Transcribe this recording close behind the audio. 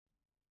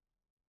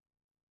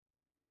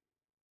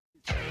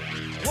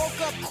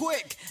Woke up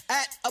quick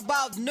at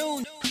about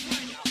noon.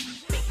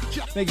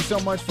 Thank you so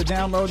much for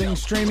downloading,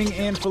 streaming,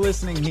 and for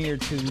listening here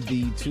to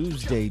the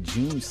Tuesday,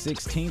 June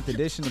 16th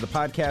edition of the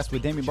podcast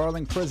with Damien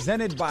Barling,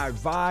 presented by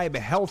Vibe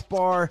Health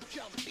Bar.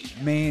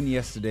 Man,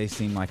 yesterday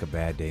seemed like a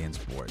bad day in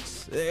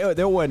sports.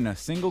 There wasn't a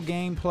single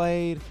game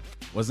played,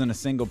 wasn't a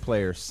single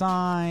player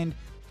signed,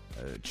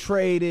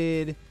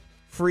 traded,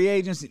 free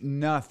agency,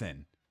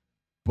 nothing.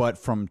 But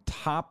from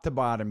top to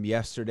bottom,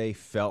 yesterday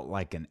felt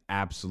like an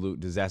absolute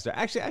disaster.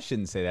 Actually, I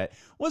shouldn't say that. It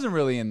wasn't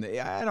really in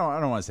the. I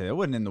don't want to say that. It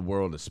wasn't in the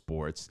world of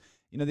sports.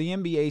 You know, the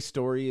NBA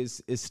story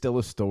is still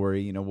a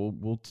story. You know,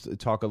 we'll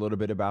talk a little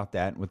bit about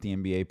that. What the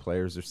NBA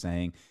players are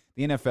saying.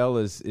 The NFL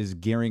is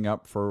gearing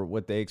up for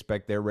what they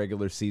expect their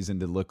regular season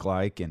to look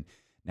like, and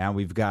now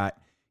we've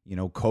got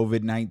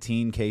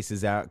COVID-19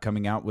 cases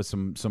coming out with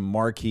some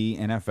marquee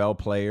NFL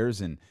players,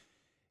 and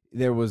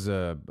there was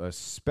a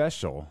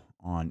special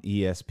on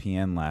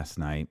ESPN last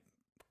night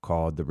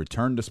called The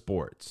Return to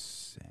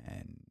Sports,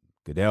 and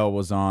Goodell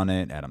was on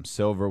it. Adam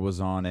Silver was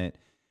on it.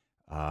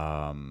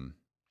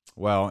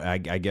 Well, I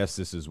guess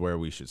this is where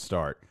we should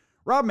start.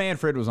 Rob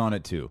Manfred was on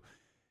it too.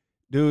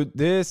 Dude,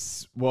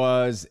 this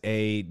was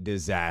a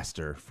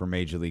disaster for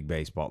Major League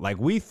Baseball. Like,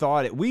 we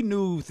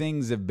knew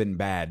things have been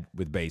bad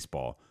with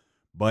baseball,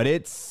 but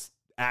it's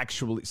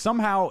actually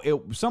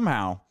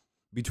somehow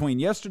between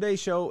yesterday's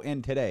show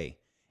and today,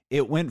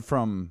 it went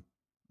from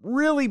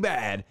really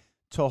bad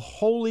to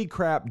holy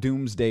crap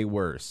doomsday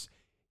worse.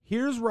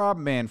 Here's Rob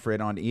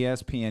Manfred on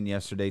ESPN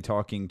yesterday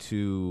talking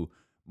to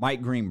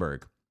Mike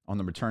Greenberg on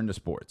the Return to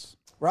Sports.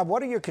 Rob,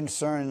 what are your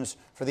concerns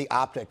for the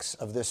optics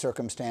of this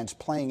circumstance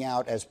playing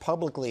out as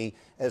publicly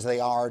as they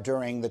are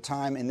during the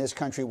time in this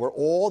country where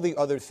all the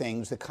other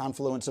things, the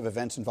confluence of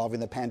events involving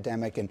the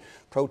pandemic and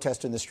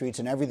protest in the streets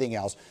and everything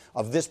else,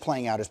 of this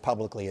playing out as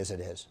publicly as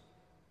it is?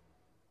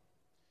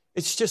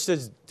 It's just a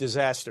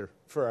disaster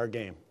for our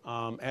game.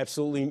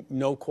 Absolutely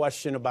no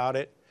question about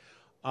it.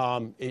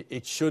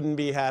 It shouldn't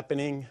be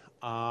happening.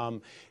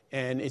 And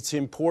it's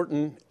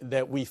important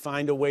that we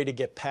find a way to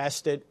get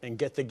past it and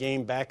get the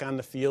game back on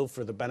the field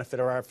for the benefit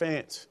of our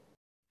fans.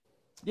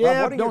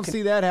 Yeah, Rob, don't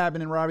see that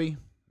happening, Robbie.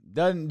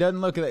 Doesn't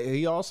look at it.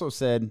 He also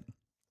said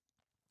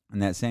in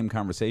that same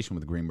conversation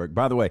with Greenberg,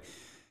 by the way,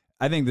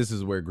 I think this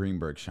is where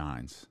Greenberg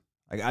shines.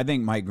 I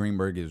think Mike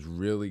Greenberg is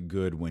really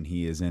good when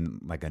he is in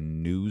like a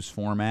news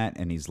format,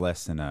 and he's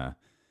less in a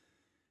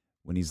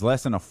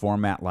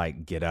format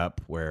like Get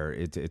Up, where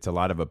it's a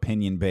lot of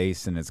opinion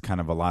based and it's kind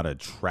of a lot of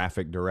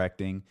traffic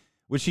directing,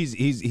 which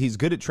he's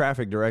good at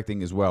traffic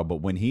directing as well.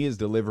 But when he is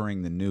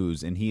delivering the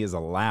news and he is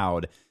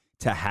allowed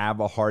to have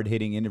a hard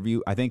hitting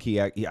interview, I think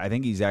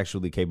he's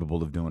actually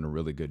capable of doing a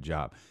really good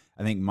job.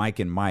 I think Mike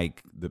and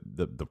Mike,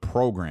 the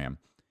program,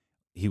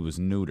 he was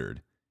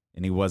neutered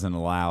and he wasn't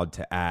allowed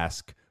to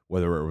ask.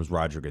 Whether it was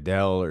Roger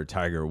Goodell or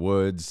Tiger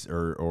Woods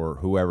or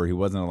whoever, he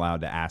wasn't allowed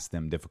to ask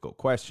them difficult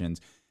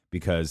questions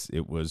because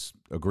it was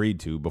agreed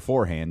to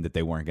beforehand that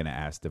they weren't going to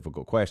ask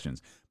difficult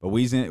questions. But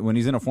when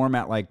he's in a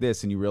format like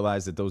this and you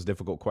realize that those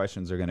difficult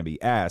questions are going to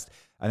be asked,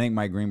 I think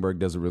Mike Greenberg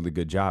does a really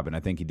good job, and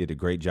I think he did a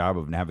great job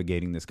of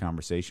navigating this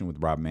conversation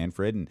with Rob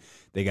Manfred, and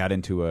they got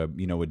into a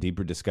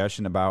deeper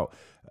discussion about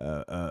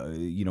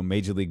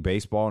Major League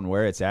Baseball and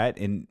where it's at.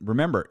 And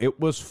remember, it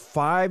was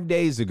 5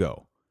 days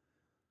ago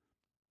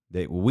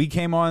that we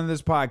came on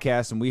this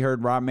podcast and we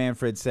heard Rob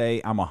Manfred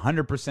say, I'm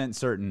 100%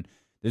 certain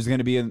there's going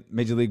to be a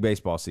Major League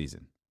Baseball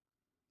season.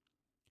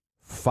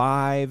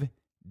 5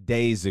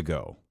 days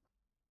ago.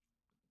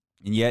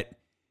 And yet,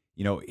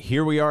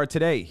 here we are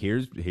today.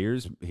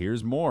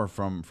 Here's more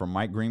from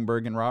Mike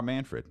Greenberg and Rob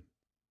Manfred.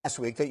 Last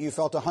week that you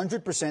felt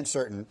 100%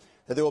 certain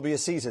that there will be a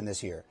season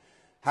this year.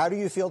 How do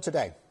you feel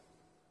today?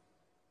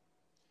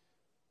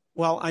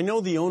 Well, I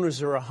know the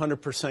owners are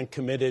 100%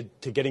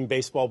 committed to getting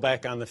baseball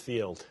back on the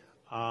field.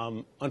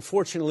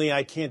 Unfortunately,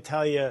 I can't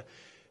tell you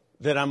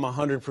that I'm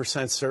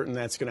 100% certain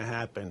that's going to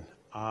happen.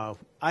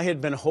 I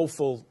had been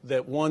hopeful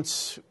that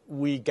once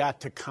we got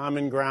to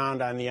common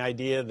ground on the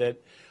idea that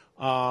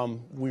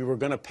we were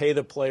going to pay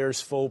the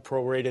players full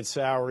prorated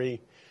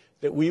salary,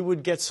 that we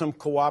would get some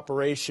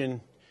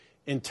cooperation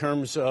in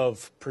terms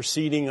of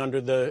proceeding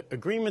under the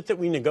agreement that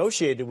we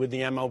negotiated with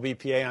the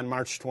MLBPA on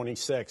March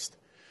 26th.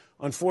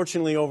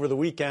 Unfortunately, over the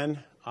weekend,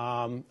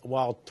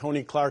 while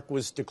Tony Clark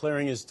was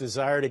declaring his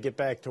desire to get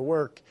back to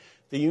work,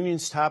 the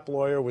union's top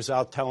lawyer was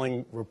out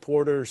telling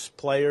reporters,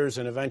 players,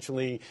 and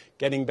eventually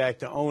getting back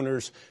to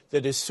owners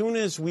that as soon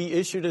as we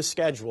issued a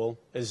schedule,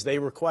 as they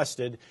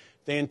requested,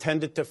 they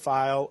intended to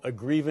file a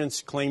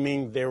grievance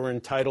claiming they were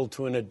entitled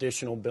to an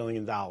additional $1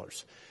 billion.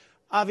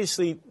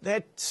 Obviously,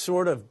 that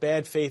sort of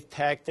bad faith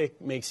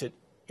tactic makes it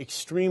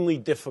extremely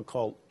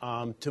difficult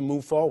to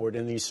move forward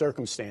in these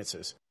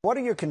circumstances. What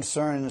are your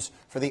concerns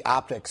for the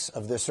optics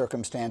of this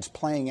circumstance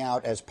playing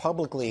out as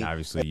publicly?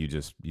 Obviously, you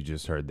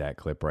just heard that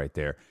clip right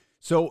there.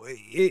 So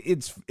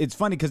it's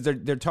funny because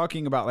they're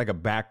talking about like a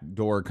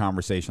backdoor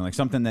conversation, like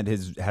something that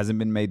hasn't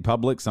been made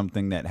public,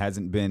 something that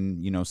hasn't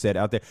been said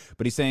out there.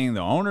 But he's saying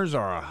the owners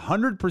are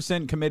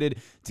 100% committed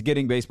to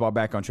getting baseball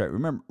back on track.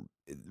 Remember,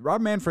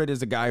 Rob Manfred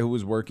is a guy who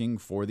is working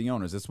for the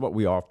owners. That's what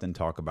we often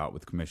talk about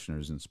with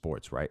commissioners in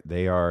sports, right?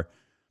 They are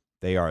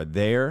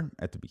there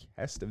at the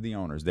behest of the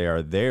owners. They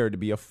are there to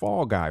be a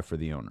fall guy for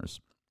the owners.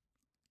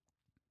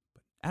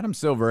 Adam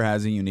Silver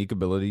has a unique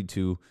ability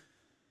to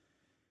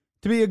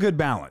be a good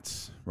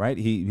balance, right?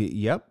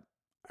 Yep,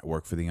 I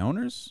work for the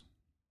owners,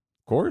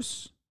 of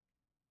course,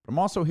 but I'm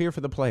also here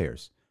for the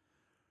players.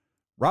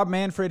 Rob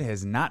Manfred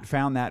has not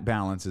found that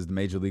balance as the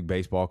Major League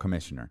Baseball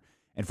commissioner.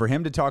 And for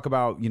him to talk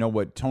about,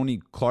 what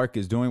Tony Clark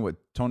is doing, what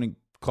Tony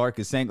Clark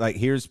is saying, like,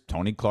 here's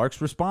Tony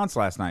Clark's response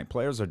last night.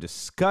 Players are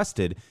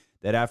disgusted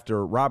that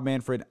after Rob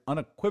Manfred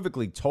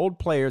unequivocally told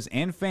players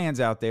and fans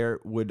out there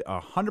would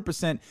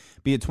 100%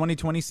 be a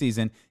 2020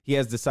 season, he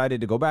has decided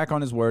to go back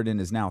on his word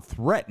and is now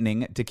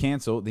threatening to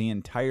cancel the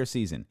entire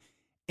season.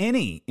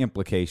 Any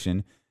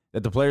implication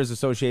that the Players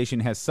Association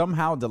has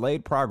somehow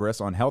delayed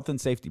progress on health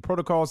and safety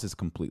protocols is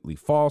completely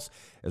false,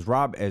 as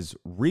Rob has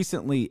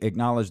recently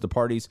acknowledged the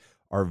parties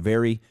are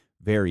very,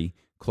 very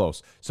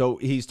close. So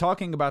he's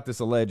talking about this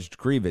alleged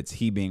grievance,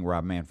 he being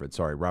Rob Manfred.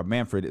 Sorry, Rob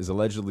Manfred is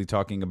allegedly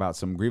talking about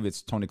some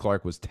grievance Tony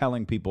Clark was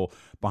telling people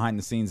behind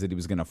the scenes that he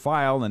was going to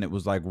file, and it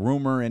was like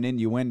rumor and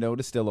innuendo,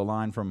 to steal a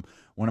line from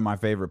one of my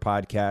favorite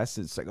podcasts.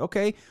 It's like,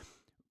 okay,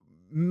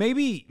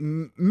 maybe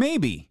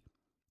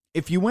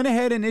if you went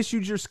ahead and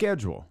issued your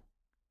schedule,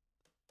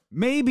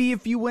 maybe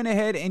if you went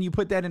ahead and you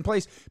put that in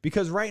place,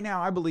 because right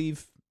now I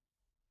believe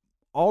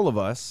all of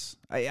us,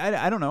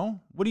 I don't know,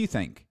 what do you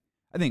think?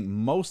 I think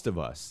most of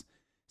us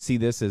see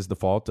this as the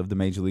fault of the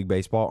Major League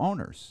Baseball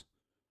owners.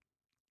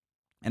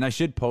 And I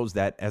should pose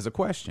that as a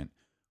question.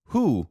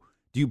 Who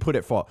do you put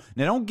at fault?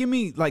 Now, don't give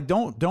me, like,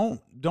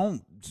 don't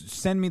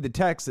send me the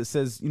text that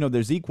says,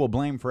 there's equal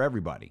blame for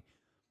everybody.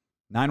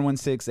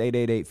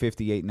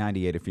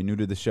 916-888-5898. If you're new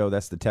to the show,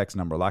 that's the text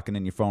number. Lock it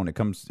in your phone. It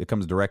comes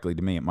directly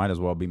to me. It might as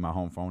well be my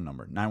home phone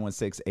number.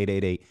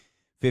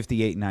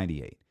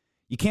 916-888-5898.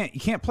 You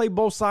can't play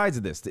both sides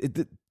of this.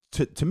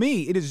 To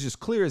me, it is just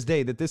clear as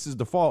day that this is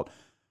the fault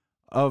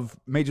of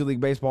Major League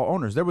Baseball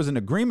owners. There was an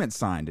agreement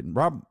signed, and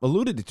Rob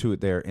alluded to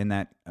it there in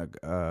that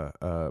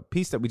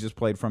piece that we just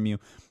played from you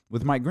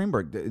with Mike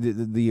Greenberg.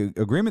 The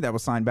agreement that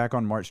was signed back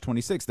on March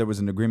 26th, there was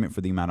an agreement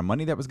for the amount of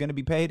money that was going to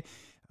be paid,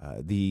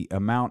 the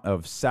amount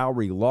of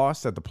salary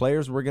loss that the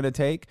players were going to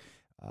take,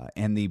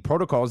 and the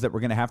protocols that were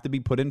going to have to be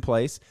put in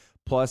place,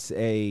 plus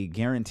a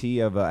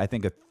guarantee of, I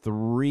think, a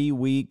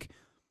 3-week,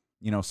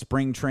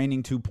 spring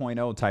training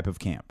 2.0 type of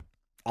camp.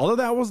 All of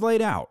that was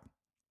laid out.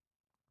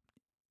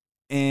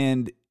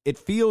 And it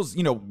feels,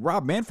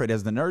 Rob Manfred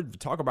has the nerve to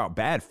talk about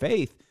bad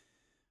faith.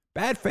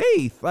 Bad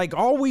faith. Like,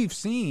 all we've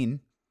seen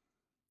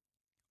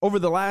over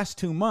the last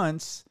 2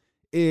 months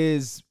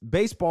is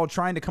baseball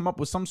trying to come up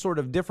with some sort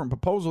of different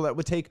proposal that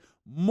would take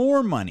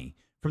more money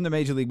from the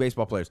Major League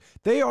Baseball players.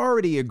 They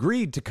already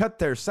agreed to cut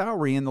their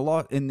salary in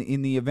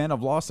the event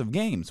of loss of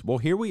games. Well,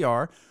 here we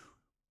are.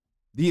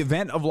 The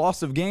event of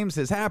loss of games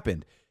has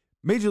happened.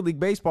 Major League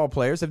Baseball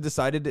players have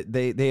decided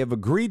that they have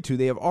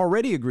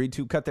already agreed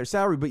to cut their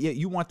salary, but yet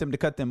you want them to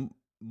cut them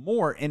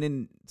more. And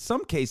in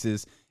some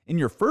cases, in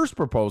your first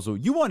proposal,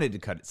 you wanted to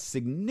cut it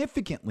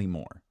significantly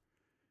more.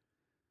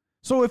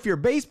 So if you're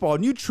baseball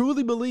and you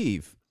truly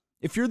believe,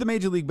 if you're the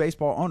Major League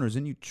Baseball owners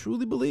and you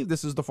truly believe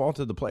this is the fault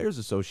of the Players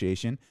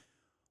Association,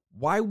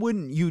 why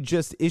wouldn't you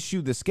just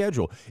issue the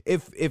schedule?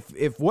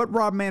 If what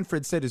Rob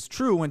Manfred said is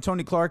true and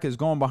Tony Clark is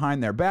going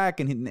behind their back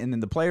and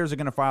then the players are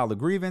going to file the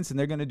grievance and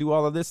they're going to do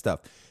all of this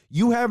stuff,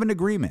 you have an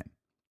agreement,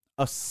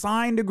 a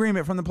signed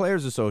agreement from the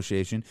Players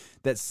Association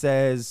that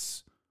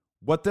says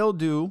what they'll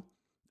do,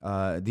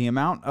 the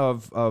amount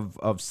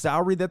of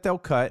salary that they'll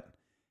cut,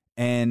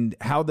 and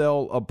how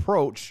they'll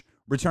approach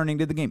returning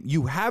to the game.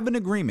 You have an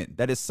agreement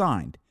that is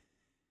signed.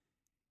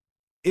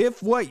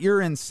 If what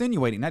you're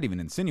insinuating, not even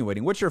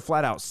insinuating, what you're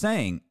flat out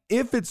saying,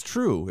 if it's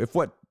true, if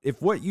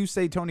what you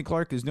say Tony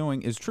Clark is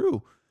doing is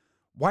true,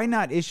 why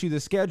not issue the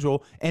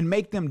schedule and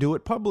make them do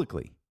it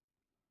publicly?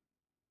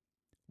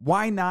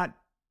 Why not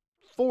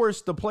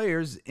force the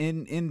players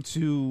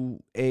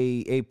into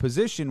a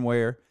position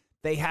where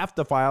they have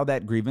to file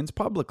that grievance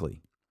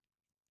publicly?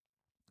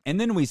 And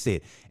then we see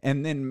it.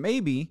 And then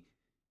maybe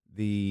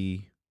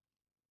the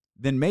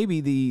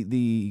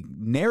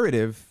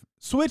narrative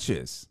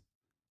switches.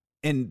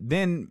 And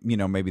then,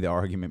 maybe the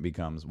argument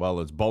becomes, well,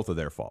 it's both of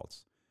their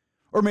faults.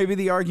 Or maybe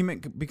the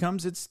argument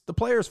becomes it's the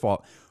player's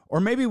fault. Or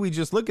maybe we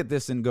just look at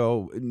this and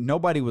go,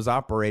 nobody was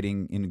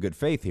operating in good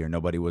faith here.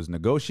 Nobody was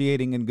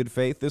negotiating in good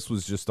faith. This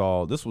was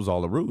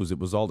all a ruse. It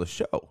was all the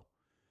show.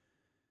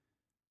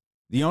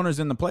 The owners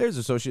and the Players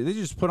Association, they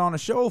just put on a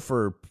show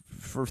for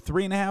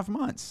 3.5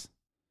 months.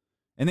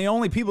 And the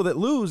only people that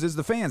lose is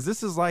the fans.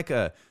 This is like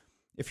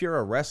if you're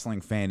a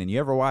wrestling fan and you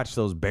ever watch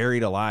those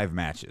buried alive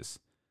matches,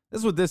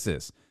 this is what this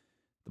is.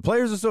 The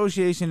Players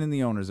Association and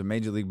the owners of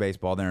Major League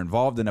Baseball, they're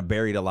involved in a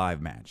buried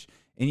alive match.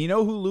 And you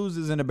know who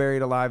loses in a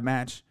buried alive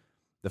match?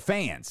 The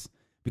fans.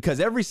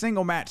 Because every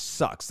single match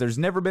sucks. There's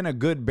never been a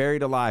good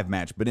buried alive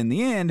match. But in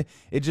the end,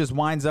 it just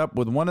winds up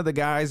with one of the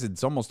guys,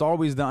 it's almost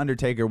always the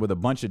Undertaker, with a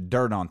bunch of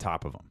dirt on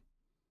top of him.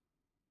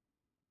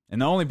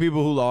 And the only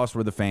people who lost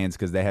were the fans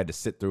because they had to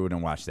sit through it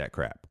and watch that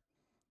crap.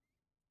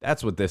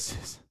 That's what this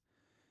is.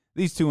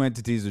 These two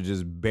entities are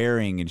just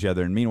burying each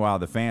other. And meanwhile,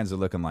 the fans are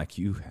looking like,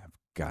 you have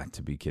got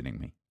to be kidding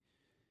me.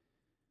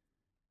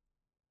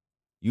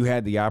 You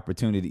had the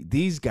opportunity.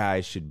 These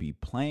guys should be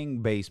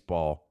playing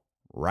baseball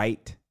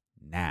right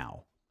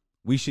now.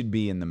 We should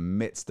be in the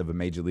midst of a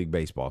Major League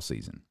Baseball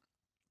season.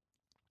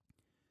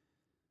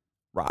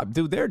 Rob,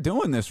 dude, they're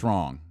doing this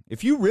wrong.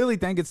 If you really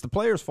think it's the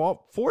players'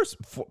 fault,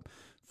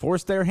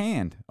 force their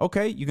hand.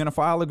 Okay, you're going to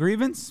file a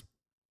grievance?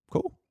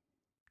 Cool.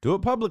 Do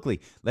it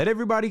publicly. Let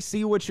everybody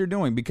see what you're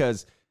doing,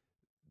 because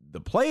the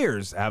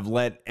players have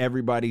let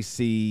everybody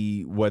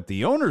see what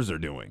the owners are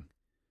doing.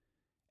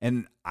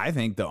 And I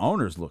think the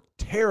owners look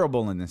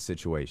terrible in this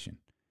situation.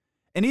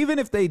 And even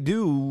if they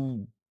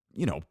do,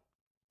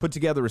 put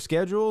together a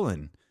schedule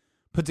and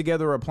put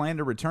together a plan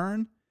to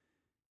return,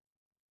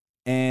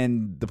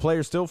 and the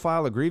players still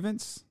file a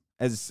grievance,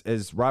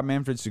 as Rob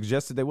Manfred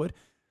suggested they would,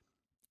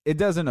 it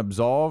doesn't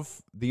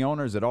absolve the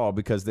owners at all,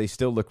 because they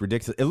still look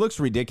ridiculous. It looks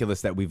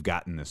ridiculous that we've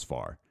gotten this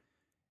far.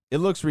 It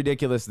looks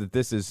ridiculous that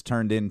this has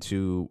turned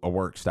into a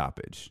work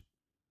stoppage.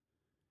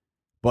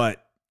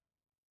 But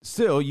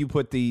still, you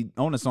put the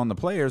onus on the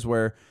players,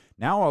 where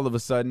now all of a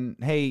sudden,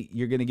 hey,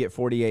 you're going to get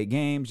 48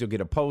 games. You'll get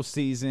a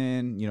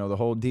postseason, the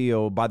whole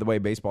deal. By the way,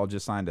 baseball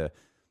just signed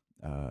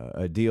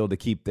a deal to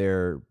keep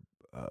their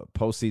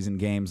postseason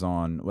games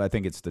on, I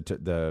think it's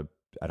the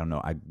I don't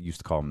know. I used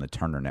to call them the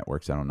Turner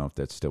networks. I don't know if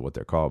that's still what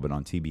they're called, but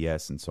on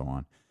TBS and so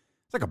on.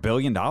 It's like $1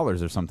 billion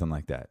or something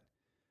like that.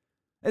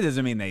 It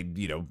doesn't mean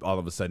they, all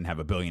of a sudden have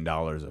 $1 billion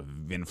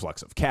of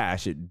influx of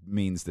cash. It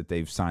means that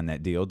they've signed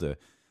that deal to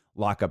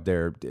lock up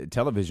their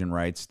television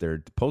rights, their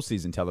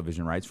postseason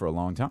television rights for a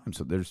long time.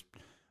 So there's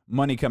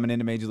money coming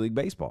into Major League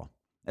Baseball.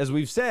 As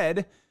we've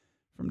said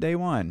from day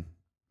one,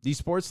 these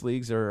sports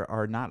leagues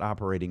are not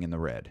operating in the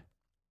red.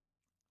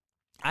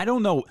 I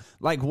don't know,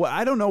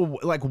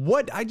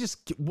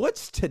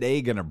 what's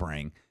today going to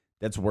bring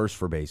that's worse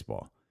for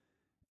baseball?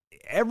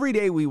 Every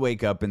day we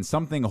wake up and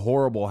something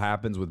horrible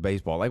happens with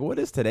baseball. Like, what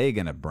is today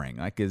going to bring?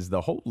 Like, is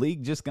the whole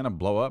league just going to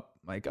blow up?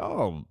 Like,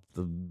 oh,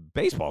 the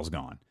baseball's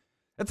gone.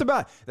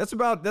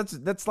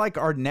 That's like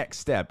our next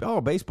step.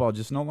 Oh, baseball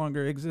just no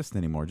longer exists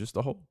anymore. Just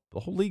the whole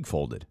league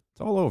folded.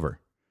 It's all over.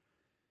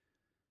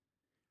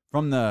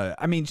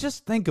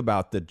 Just think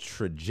about the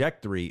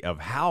trajectory of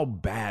how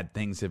bad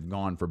things have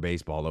gone for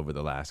baseball over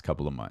the last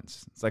couple of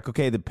months. It's like,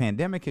 okay, the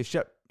pandemic has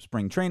shut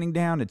spring training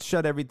down. It's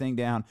shut everything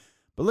down.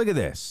 But look at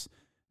this.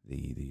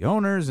 The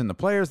owners and the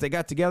players, they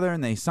got together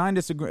and they signed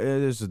this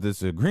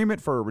agreement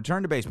for a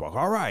return to baseball.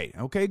 All right.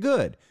 Okay,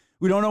 good.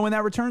 We don't know when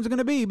that return is going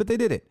to be, but they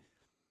did it.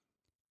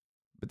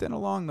 But then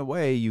along the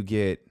way, you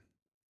get,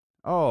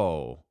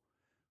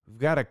 we've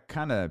got to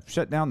kind of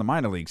shut down the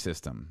minor league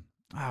system.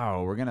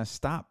 Oh, we're going to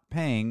stop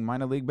paying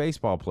minor league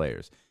baseball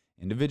players.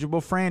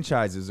 Individual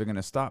franchises are going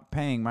to stop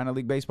paying minor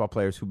league baseball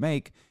players who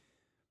make,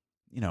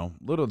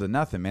 little to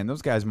nothing, man.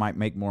 Those guys might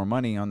make more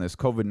money on this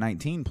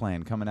COVID-19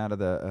 plan coming out of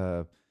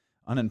the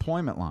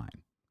unemployment line.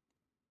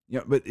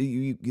 But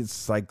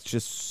it's like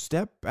just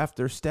step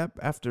after step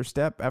after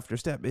step after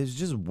step. It's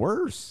just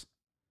worse.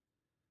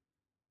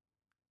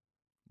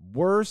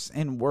 Worse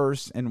and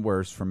worse and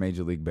worse for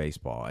Major League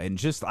Baseball. And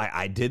just,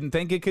 I didn't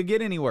think it could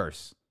get any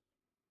worse.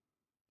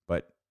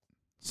 But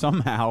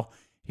somehow,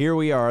 here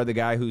we are, the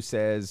guy who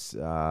says,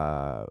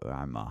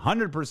 I'm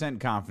 100%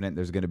 confident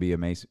there's going to be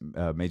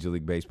a Major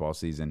League Baseball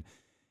season,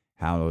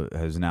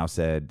 has now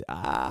said,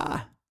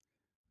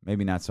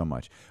 maybe not so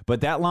much.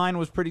 But that line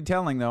was pretty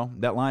telling, though.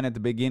 That line at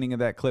the beginning of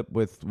that clip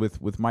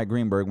with Mike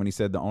Greenberg, when he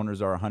said the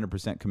owners are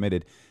 100%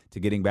 committed to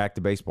getting back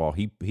to baseball.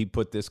 He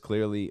put this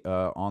clearly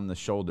on the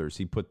shoulders.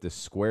 He put this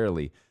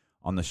squarely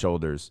on the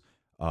shoulders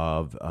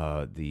of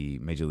the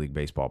Major League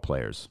Baseball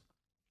players.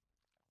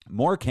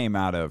 More came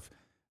out of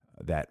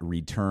that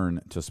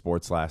return to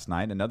sports last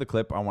night. Another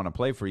clip I want to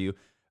play for you.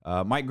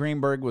 Mike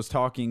Greenberg was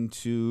talking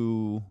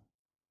to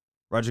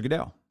Roger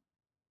Goodell,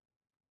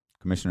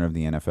 commissioner of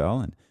the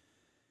NFL. And,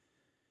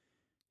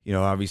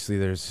 obviously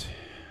there's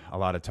a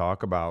lot of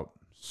talk about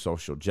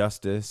social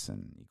justice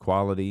and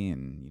equality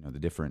and, the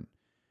different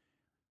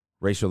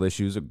racial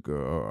issues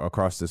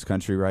across this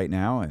country right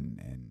now.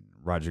 And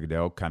Roger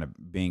Goodell kind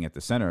of being at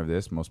the center of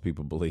this, most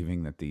people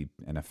believing that the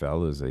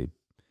NFL is a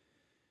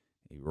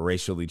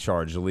racially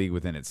charged league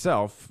within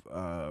itself.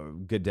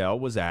 Goodell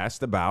was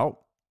asked about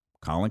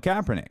Colin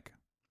Kaepernick.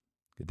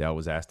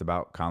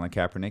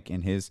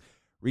 And his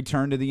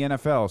return to the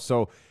NFL.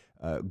 So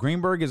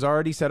Greenberg has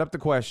already set up the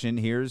question.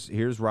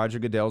 Here's Roger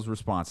Goodell's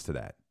response to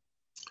that.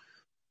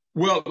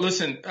 Well,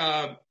 listen,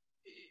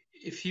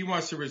 if he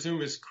wants to resume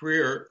his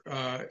career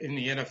in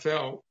the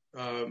NFL,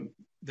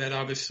 that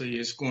obviously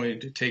is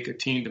going to take a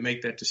team to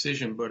make that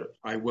decision. But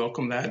I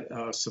welcome that,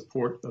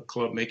 support the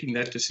club making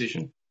that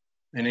decision,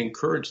 and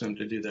encourage them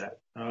to do that.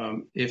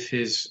 If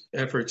his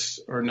efforts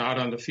are not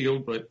on the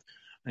field,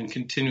 and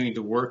continuing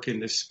to work in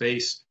this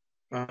space,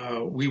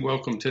 we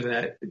welcome to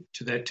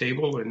that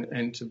table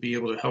and to be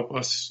able to help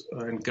us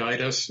and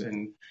guide us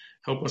and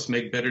help us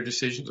make better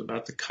decisions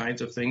about the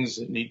kinds of things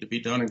that need to be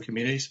done in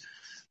communities.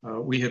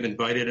 We have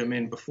invited him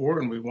in before,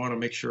 and we want to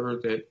make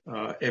sure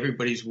that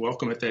everybody's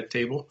welcome at that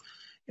table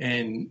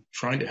and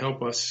trying to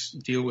help us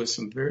deal with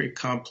some very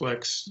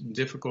complex,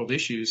 difficult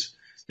issues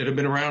that have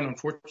been around,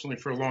 unfortunately,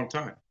 for a long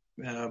time.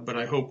 But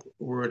I hope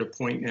we're at a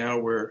point now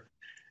where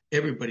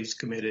everybody's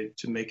committed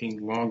to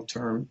making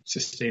long-term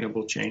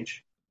sustainable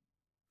change.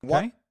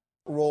 Okay.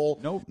 Role?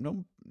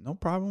 No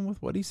problem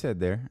with what he said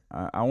there.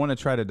 I want to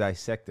try to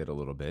dissect it a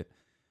little bit.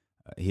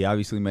 He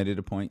obviously made it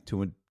a point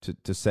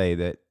to say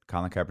that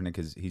Colin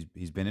Kaepernick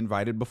he's been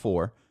invited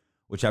before,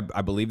 which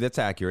I believe that's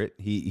accurate.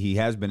 He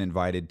has been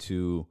invited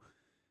to.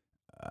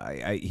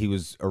 He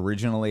was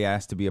originally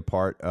asked to be a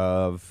part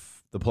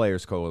of the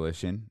Players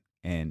Coalition,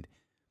 and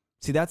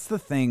see, that's the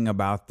thing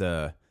about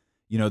the,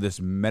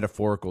 this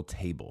metaphorical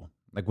table.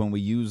 Like when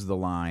we use the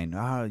line,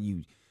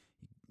 you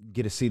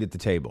get a seat at the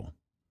table.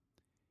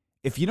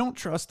 If you don't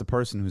trust the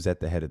person who's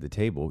at the head of the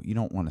table, you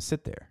don't want to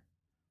sit there.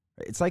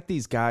 It's like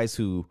these guys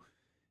who,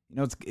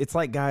 it's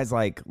like guys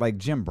like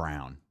Jim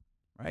Brown,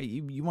 right?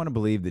 You want to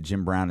believe that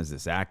Jim Brown is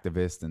this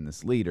activist and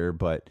this leader,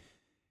 but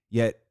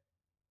yet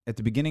at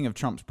the beginning of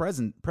Trump's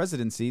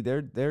presidency,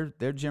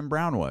 there Jim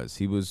Brown was.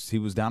 He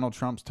was Donald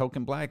Trump's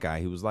token black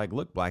guy. He was like,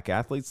 look, black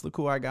athletes, look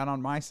who I got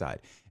on my side.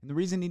 And the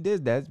reason he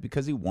did that is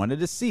because he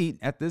wanted a seat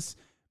at this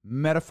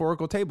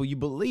metaphorical table. You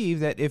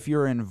believe that if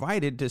you're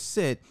invited to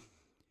sit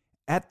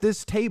at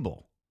this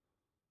table,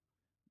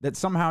 that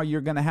somehow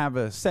you're going to have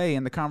a say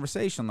in the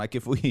conversation. Like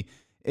if we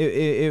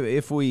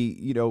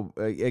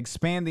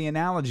expand the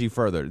analogy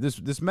further,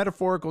 this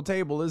metaphorical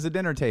table is a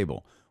dinner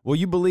table. Well,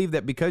 you believe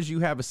that because you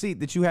have a seat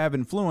that you have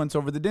influence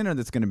over the dinner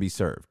that's going to be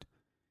served.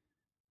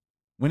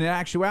 When in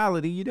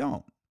actuality, you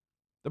don't.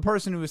 The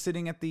person who is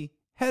sitting at the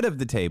head of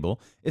the table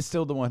is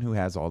still the one who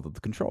has all of the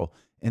control.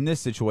 In this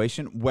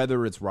situation,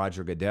 whether it's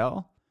Roger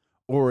Goodell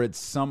or it's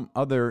some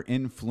other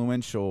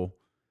influential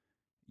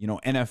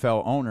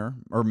NFL owner,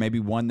 or maybe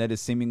one that has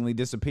seemingly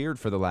disappeared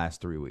for the last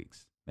 3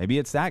 weeks. Maybe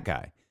it's that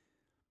guy.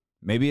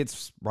 Maybe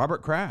it's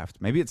Robert Kraft.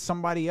 Maybe it's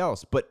somebody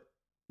else. But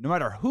no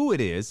matter who it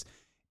is,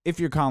 if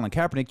you're Colin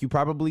Kaepernick, you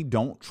probably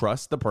don't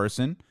trust the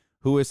person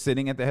who is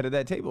sitting at the head of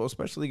that table,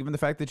 especially given the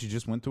fact that you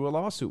just went through a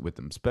lawsuit with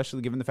them,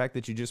 especially given the fact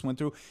that you just went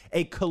through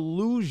a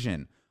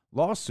collusion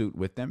lawsuit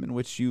with them in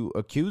which you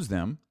accuse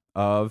them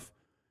of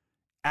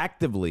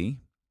actively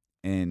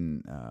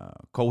and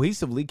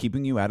cohesively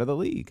keeping you out of the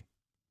league.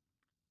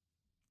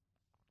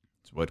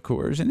 It's what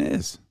coercion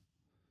is.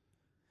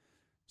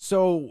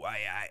 So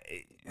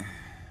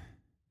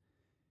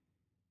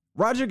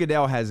Roger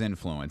Goodell has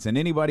influence, and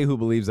anybody who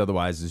believes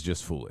otherwise is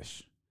just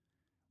foolish.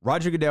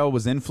 Roger Goodell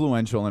was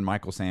influential in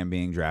Michael Sam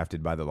being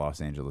drafted by the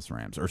Los Angeles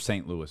Rams, or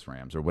St. Louis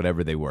Rams, or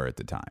whatever they were at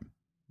the time.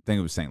 I think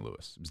it was St.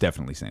 Louis. It was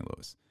definitely St.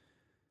 Louis.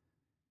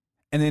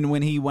 And then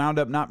when he wound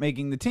up not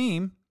making the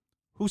team,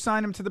 who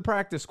signed him to the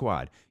practice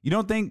squad? You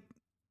don't think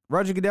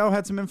Roger Goodell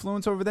had some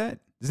influence over that?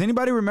 Does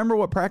anybody remember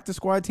what practice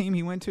squad team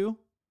he went to?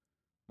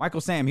 Michael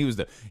Sam, he was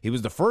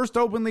the first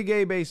openly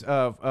gay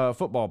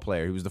football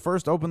player. He was the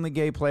first openly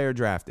gay player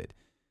drafted.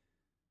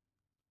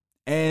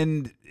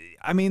 And,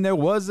 I mean, there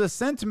was a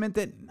sentiment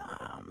that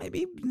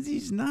maybe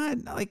he's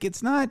not, like,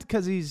 it's not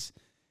because he's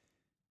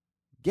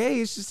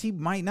gay. It's just he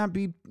might not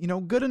be,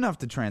 good enough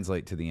to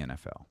translate to the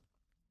NFL.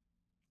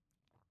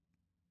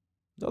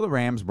 So the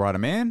Rams brought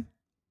him in.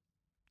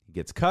 He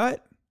gets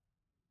cut.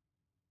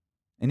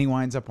 And he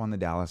winds up on the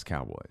Dallas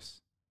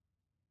Cowboys.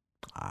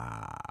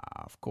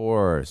 Of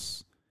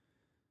course.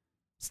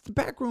 The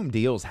backroom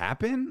deals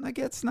happen. Like,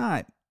 this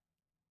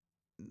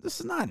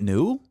is not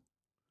new.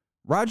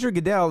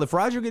 If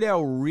Roger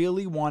Goodell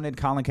really wanted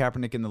Colin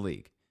Kaepernick in the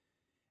league,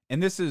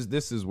 and this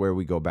is where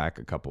we go back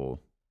a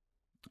couple,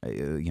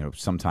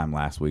 sometime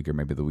last week or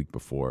maybe the week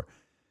before,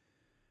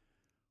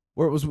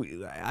 where it was,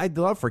 I'd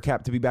love for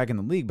Cap to be back in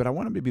the league, but I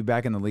want him to be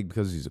back in the league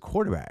because he's a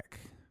quarterback.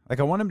 Like,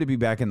 I want him to be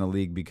back in the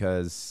league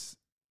because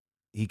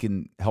he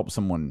can help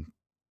someone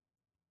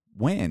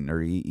win, or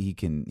he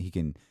can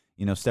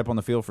step on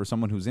the field for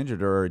someone who's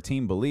injured, or a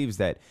team believes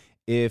that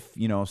if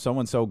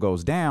so-and-so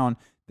goes down,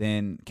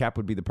 then Cap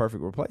would be the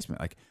perfect replacement.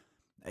 Like,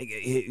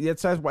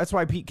 that's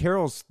why Pete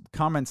Carroll's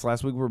comments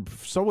last week were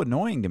so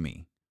annoying to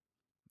me.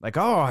 Like,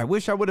 I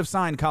wish I would have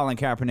signed Colin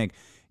Kaepernick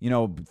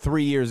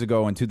 3 years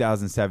ago in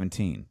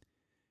 2017.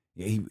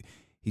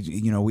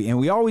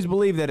 We always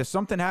believe that if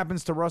something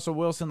happens to Russell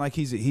Wilson, like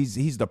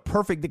he's the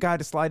perfect guy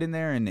to slide in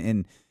there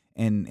and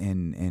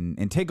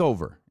take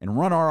over and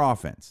run our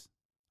offense.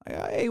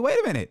 Hey, wait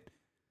a minute.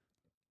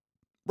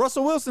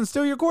 Russell Wilson's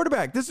still your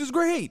quarterback. This is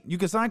great. You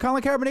can sign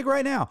Colin Kaepernick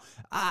right now.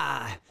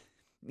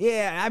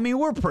 Yeah, I mean,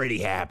 we're pretty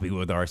happy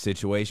with our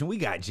situation. We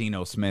got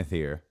Geno Smith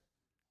here.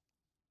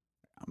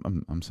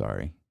 I'm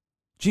sorry.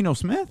 Geno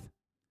Smith?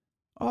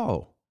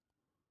 Oh.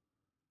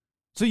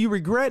 So you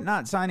regret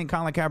not signing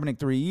Colin Kaepernick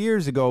 3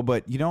 years ago,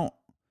 but you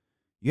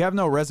have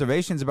no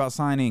reservations about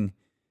signing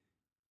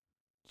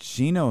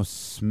Geno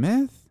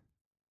Smith?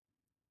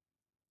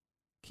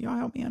 Can y'all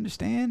help me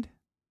understand?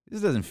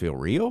 This doesn't feel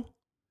real.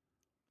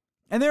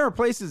 And there are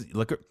places,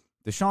 look at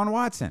Deshaun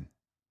Watson.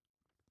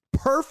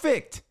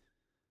 Perfect.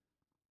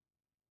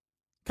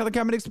 Colin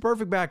Kaepernick's the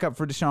perfect backup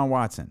for Deshaun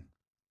Watson.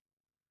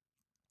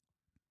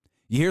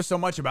 You hear so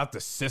much about the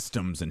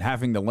systems and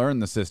having to learn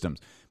the systems.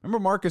 Remember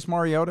Marcus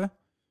Mariota?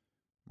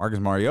 Marcus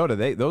Mariota,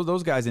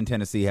 those guys in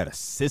Tennessee had a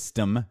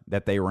system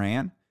that they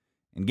ran.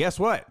 And guess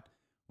what?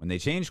 When they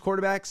changed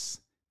quarterbacks,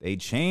 they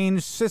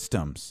changed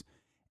systems.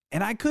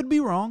 And I could be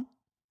wrong.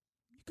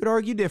 You could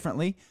argue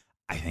differently.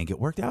 I think it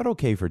worked out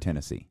okay for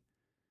Tennessee.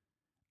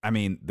 I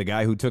mean, the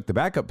guy who took the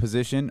backup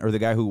position, or the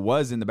guy who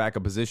was in the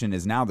backup position,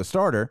 is now the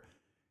starter.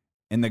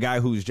 And the guy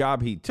whose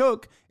job he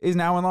took is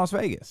now in Las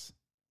Vegas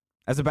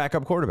as a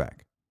backup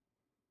quarterback.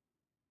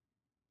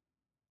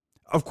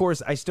 Of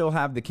course, I still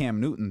have the Cam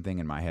Newton thing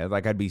in my head.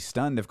 Like, I'd be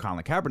stunned if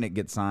Colin Kaepernick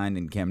gets signed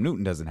and Cam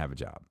Newton doesn't have a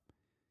job.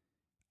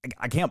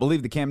 I can't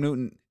believe that Cam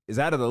Newton is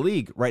out of the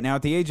league right now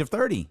at the age of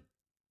 30.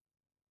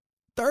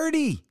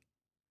 30!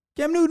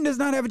 Cam Newton does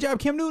not have a job.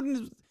 Cam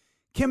Newton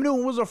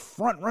was a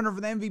front runner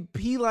for the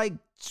MVP like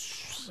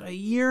a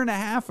year and a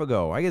half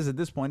ago. I guess at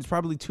this point, it's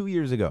probably 2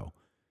 years ago.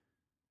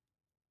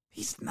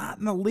 He's not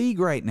in the league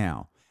right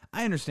now.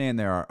 I understand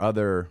there are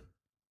other,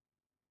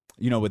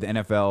 with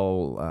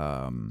NFL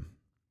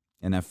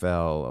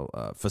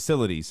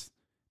facilities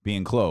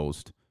being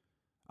closed.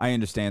 I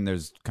understand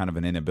there's kind of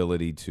an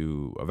inability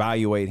to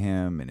evaluate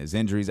him and his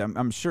injuries.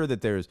 I'm sure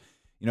that there's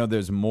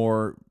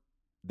more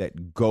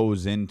that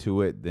goes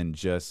into it than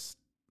just,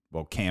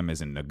 well, Cam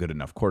isn't a good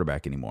enough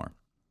quarterback anymore.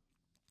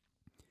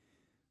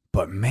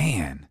 But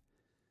man,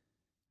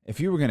 if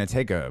you were going to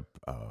take a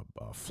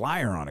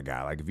flyer on a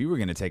guy, like if you were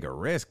going to take a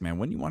risk, man,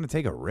 wouldn't you want to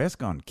take a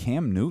risk on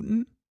Cam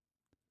Newton?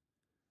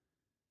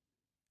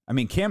 I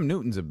mean, Cam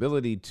Newton's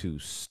ability to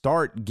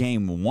start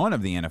game one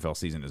of the NFL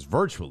season is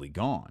virtually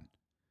gone.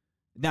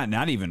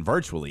 Not even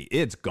virtually,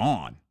 it's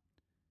gone.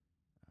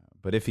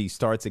 But if he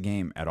starts a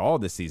game at all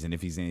this season,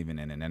 if he's even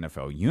in an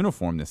NFL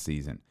uniform this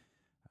season,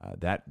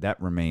 that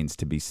remains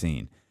to be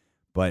seen.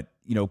 But,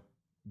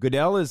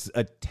 Goodell is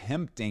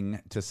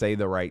attempting to say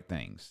the right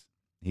things.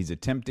 He's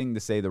attempting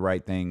to say the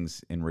right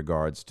things in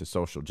regards to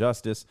social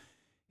justice.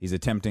 He's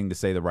attempting to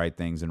say the right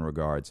things in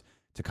regards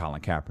to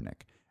Colin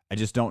Kaepernick. I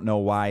just don't know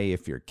why,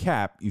 if you're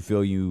Cap, you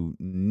feel you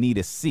need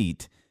a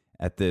seat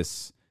at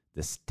this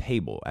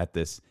table, at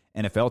this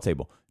NFL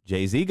table.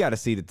 Jay-Z got a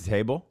seat at the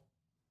table.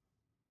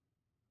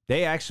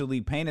 They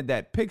actually painted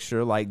that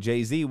picture like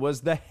Jay-Z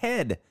was the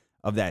head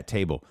of that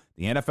table.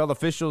 The NFL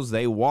officials,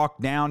 they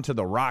walked down to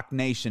the Rock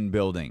Nation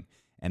building,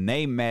 and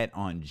they met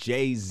on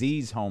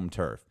Jay-Z's home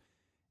turf.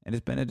 And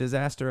it's been a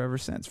disaster ever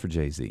since for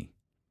Jay-Z.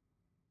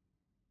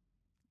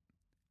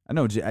 I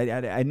know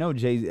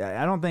Jay-Z.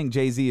 I don't think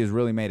Jay-Z has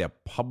really made a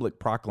public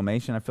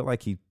proclamation. I feel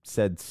like he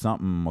said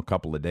something a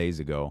couple of days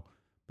ago,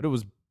 but it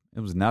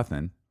was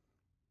nothing.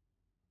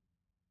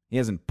 He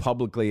hasn't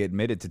publicly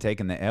admitted to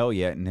taking the L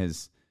yet in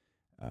his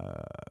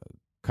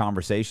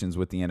conversations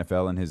with the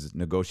NFL and his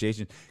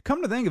negotiations.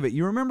 Come to think of it,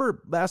 you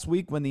remember last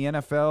week when the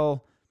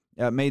NFL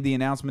made the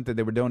announcement that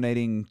they were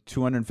donating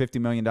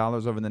 $250 million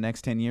over the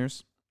next 10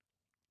 years?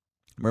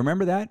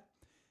 Remember that?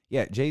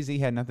 Yeah, Jay-Z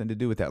had nothing to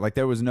do with that. Like,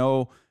 there was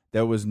no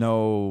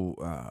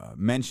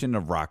mention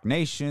of Rock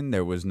Nation.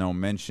 There was no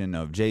mention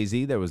of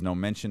Jay-Z. There was no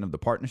mention of the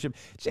partnership.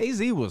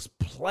 Jay-Z was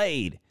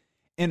played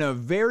in a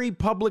very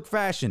public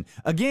fashion.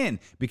 Again,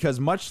 because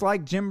much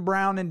like Jim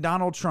Brown and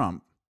Donald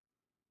Trump,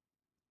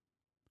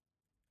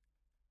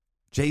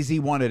 Jay-Z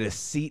wanted a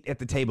seat at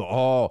the table.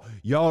 Oh,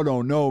 y'all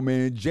don't know,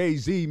 man.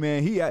 Jay-Z,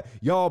 man,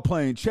 y'all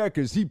playing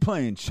checkers. He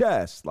playing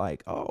chess.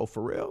 Like, oh,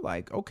 for real?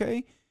 Like,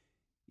 okay.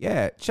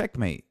 Yeah,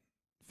 checkmate,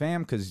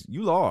 fam, because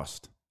you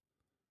lost.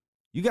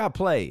 You got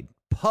played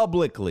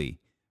publicly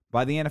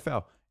by the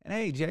NFL. And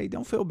hey, Jay,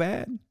 don't feel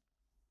bad.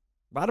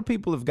 A lot of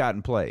people have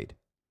gotten played.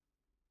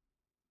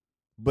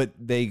 But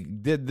they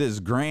did this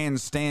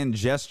grandstand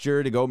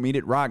gesture to go meet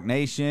at Rock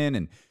Nation.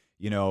 And,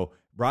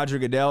 Roger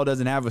Goodell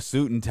doesn't have a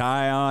suit and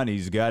tie on.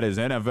 He's got his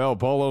NFL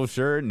polo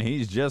shirt, and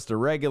he's just a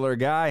regular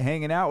guy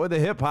hanging out with a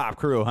hip-hop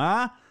crew,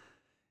 huh?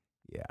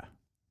 Yeah.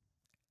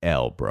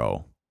 L,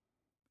 bro.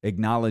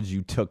 Acknowledge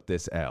you took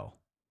this L.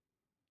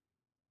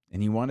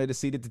 And he wanted a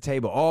seat at the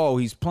table. Oh,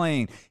 he's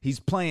playing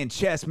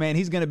chess, man.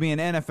 He's going to be an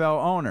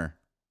NFL owner.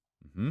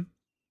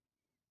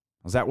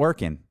 How's that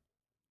working?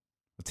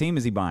 What team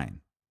is he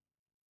buying?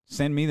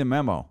 Send me the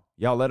memo.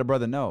 Y'all let a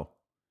brother know.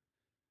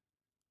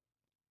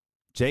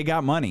 Jay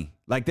got money.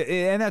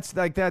 That's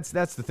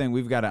the thing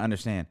we've got to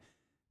understand.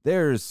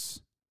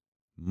 There's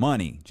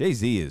money.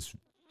 Jay-Z is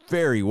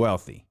very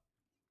wealthy.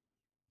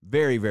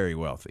 Very, very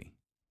wealthy.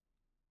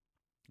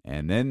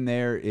 And then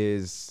there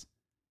is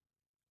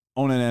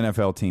own an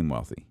NFL team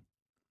wealthy.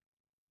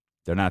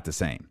 They're not the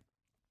same.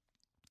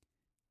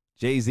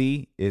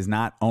 Jay-Z is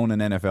not own an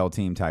NFL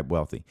team type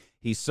wealthy.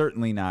 He's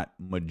certainly not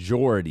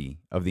majority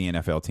of the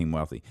NFL team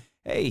wealthy.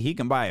 Hey, he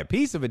can buy a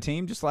piece of a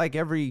team just like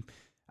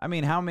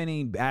how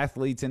many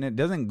athletes in it?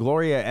 Doesn't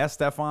Gloria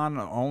Estefan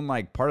own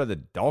like part of the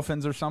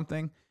Dolphins or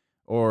something?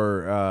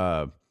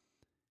 Or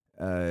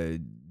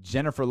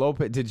Jennifer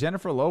Lopez? Did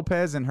Jennifer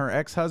Lopez and her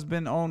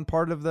ex-husband own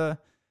part of the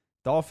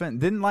Dolphin,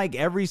 didn't like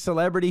every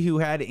celebrity who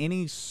had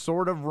any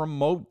sort of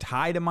remote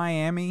tie to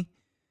Miami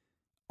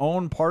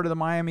own part of the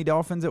Miami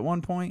Dolphins at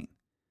one point?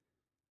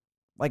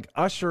 Like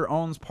Usher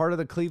owns part of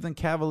the Cleveland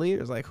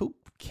Cavaliers. Like, who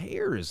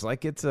cares?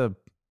 Like, it's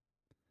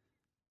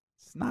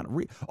not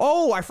real.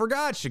 Oh, I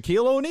forgot.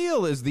 Shaquille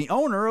O'Neal is the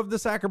owner of the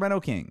Sacramento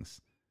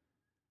Kings.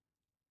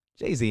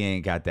 Jay-Z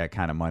ain't got that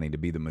kind of money to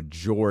be the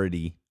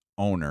majority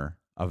owner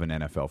of an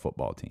NFL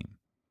football team.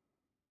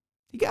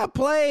 He got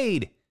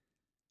played.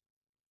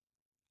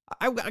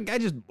 I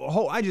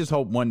just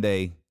hope one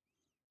day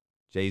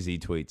Jay-Z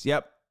tweets,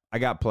 "Yep, I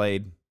got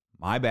played.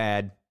 My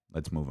bad.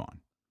 Let's move on.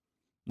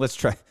 Let's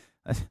try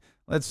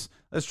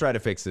to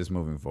fix this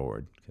moving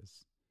forward,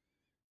 because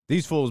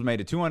these fools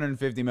made a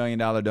 $250 million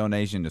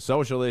donation to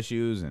social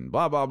issues and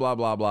blah, blah, blah,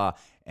 blah, blah,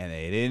 and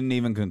they didn't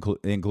even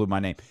include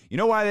my name. You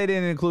know why they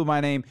didn't include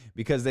my name?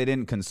 Because they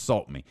didn't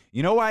consult me.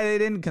 You know why they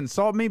didn't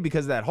consult me?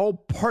 Because that whole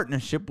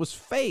partnership was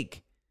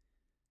fake.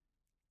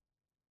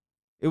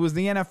 It was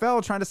the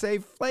NFL trying to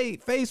save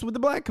face with the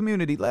black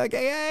community. Like,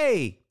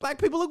 hey, black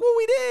people, look what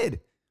we did.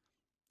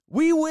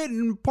 We went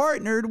and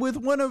partnered with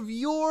one of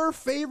your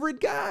favorite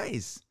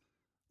guys.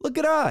 Look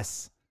at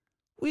us.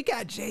 We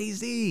got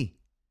Jay-Z.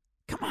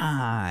 Come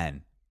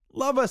on.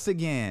 Love us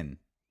again.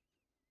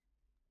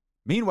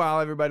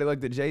 Meanwhile, everybody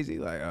looked at Jay-Z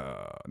like,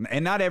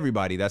 and not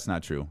everybody. That's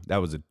not true. That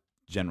was a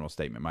general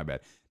statement. My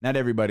bad. Not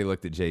everybody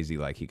looked at Jay-Z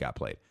like he got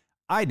played.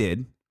 I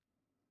did.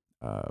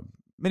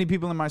 Many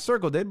people in my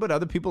circle did, but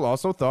other people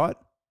also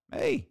thought,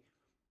 hey,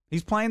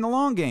 he's playing the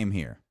long game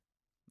here.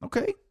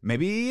 Okay,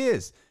 maybe he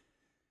is.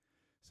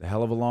 It's a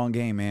hell of a long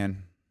game,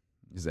 man.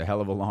 It's a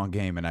hell of a long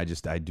game, and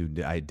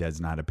it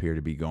does not appear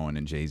to be going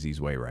in Jay-Z's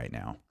way right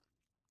now.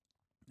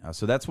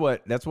 So that's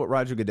what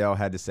Roger Goodell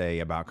had to say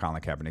about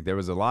Colin Kaepernick. There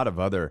was a lot of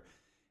other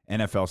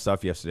NFL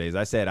stuff yesterday. As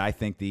I said, I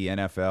think the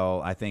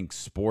NFL, I think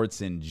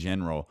sports in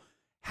general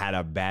had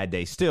a bad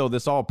day. Still,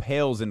 this all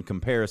pales in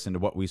comparison to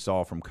what we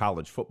saw from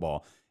college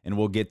football, and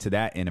we'll get to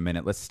that in a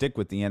minute. Let's stick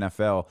with the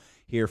NFL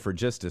here for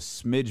just a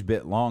smidge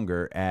bit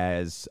longer,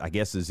 as I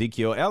guess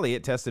Ezekiel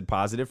Elliott tested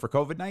positive for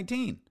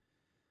COVID-19.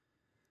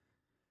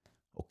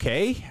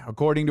 Okay,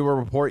 according to a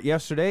report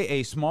yesterday,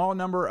 a small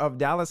number of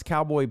Dallas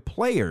Cowboy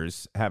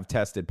players have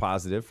tested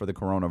positive for the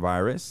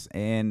coronavirus,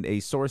 and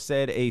a source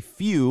said a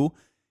few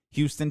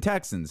Houston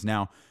Texans.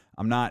 Now,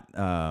 I'm not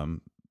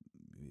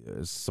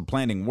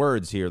supplanting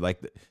words here.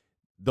 Like,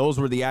 those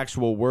were the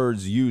actual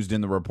words used in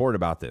the report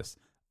about this.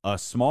 A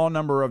small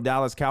number of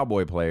Dallas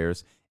Cowboy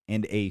players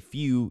and a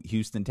few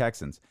Houston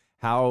Texans.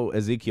 How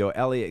Ezekiel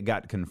Elliott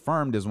got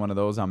confirmed as one of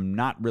those, I'm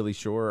not really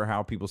sure.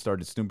 How people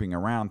started snooping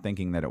around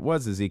thinking that it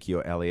was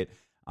Ezekiel Elliott,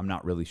 I'm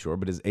not really sure.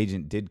 But his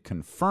agent did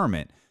confirm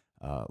it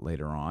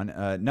later on.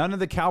 None of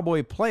the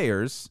Cowboy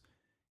players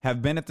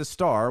have been at the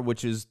Star,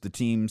 which is the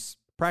team's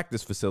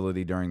practice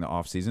facility during the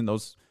offseason.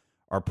 Those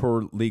are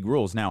per league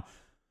rules. Now,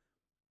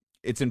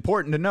 it's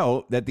important to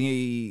note that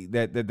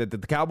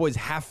the Cowboys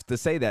have to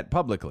say that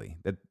publicly,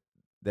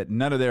 that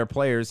none of their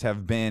players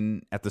have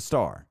been at the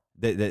Star,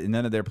 that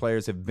none of their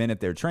players have been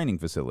at their training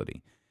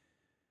facility.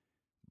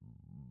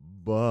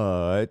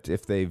 But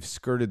if they've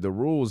skirted the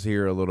rules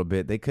here a little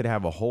bit, they could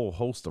have a whole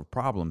host of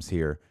problems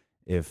here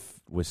if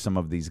with some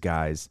of these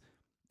guys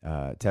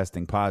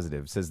testing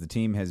positive. It says the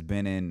team has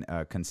been in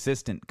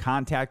consistent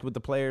contact with the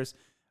players,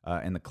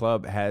 and the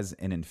club has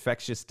an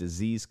infectious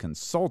disease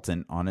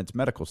consultant on its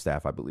medical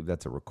staff. I believe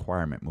that's a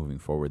requirement moving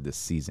forward this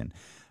season.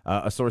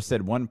 A source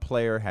said one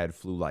player had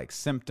flu-like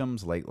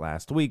symptoms late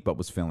last week but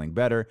was feeling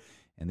better,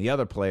 and the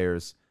other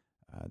players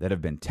that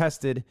have been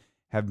tested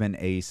have been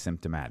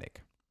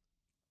asymptomatic.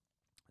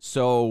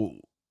 So,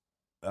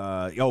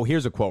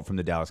 here's a quote from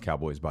the Dallas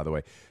Cowboys, by the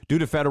way. Due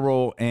to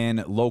federal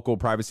and local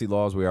privacy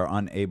laws, we are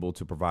unable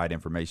to provide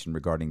information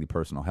regarding the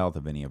personal health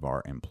of any of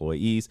our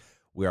employees.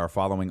 We are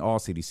following all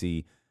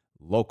CDC,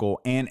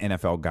 local, and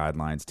NFL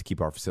guidelines to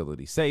keep our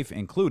facilities safe,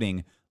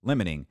 including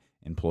limiting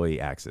employee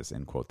access,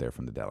 end quote there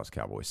from the Dallas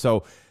Cowboys.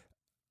 So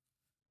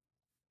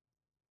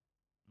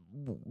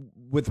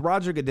with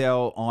Roger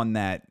Goodell on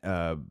that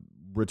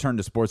return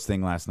to sports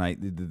thing last night,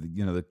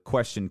 the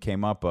question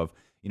came up of,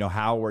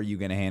 how are you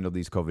going to handle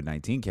these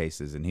COVID-19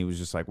 cases? And he was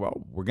just like,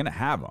 well, we're going to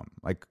have them.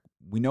 Like,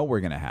 we know we're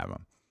going to have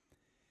them.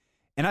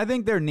 And I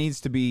think there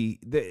needs to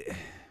be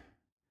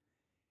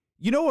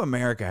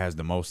America has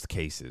the most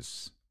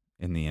cases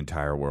in the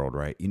entire world,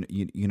 right?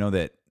 You know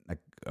that, like,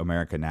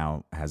 America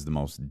now has the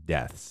most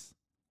deaths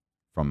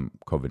from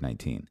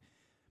COVID-19.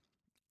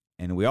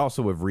 And we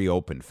also have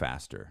reopened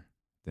faster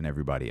than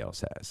everybody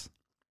else has.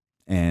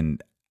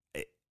 And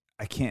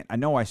I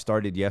know I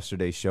started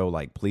yesterday's show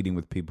like pleading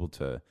with people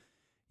to,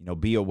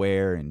 be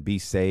aware and be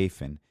safe.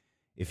 And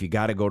if you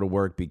got to go to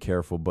work, be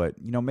careful. But,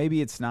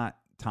 maybe it's not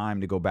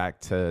time to go back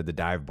to the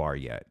dive bar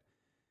yet.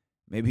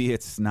 Maybe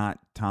it's not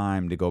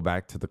time to go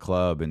back to the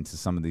club and to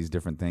some of these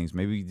different things.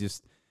 Maybe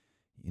just,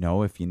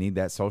 if you need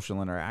that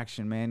social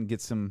interaction, man, get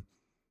some,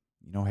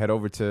 head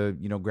over to,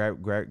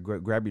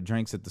 grab your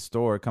drinks at the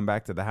store, come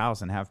back to the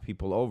house and have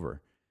people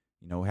over.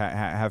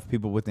 Have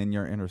people within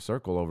your inner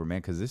circle over, man,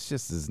 because this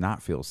just does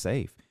not feel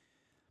safe.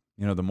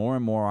 the more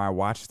and more I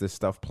watch this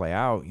stuff play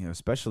out,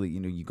 especially,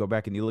 you go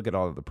back and you look at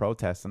all of the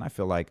protests, and I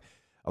feel like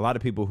a lot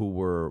of people who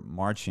were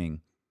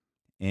marching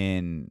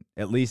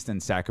at least in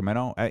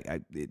Sacramento,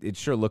 it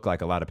sure looked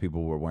like a lot of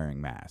people were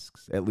wearing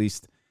masks. At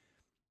least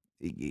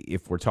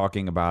if we're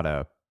talking about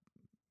a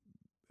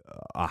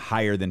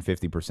higher than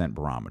 50%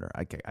 barometer.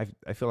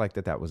 I feel like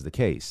that was the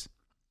case.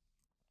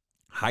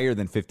 Higher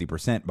than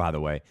 50%, by the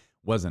way,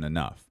 wasn't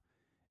enough.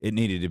 It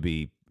needed to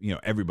be,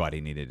 everybody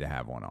needed to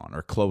have one on,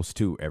 or close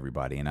to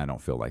everybody, and I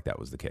don't feel like that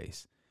was the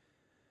case.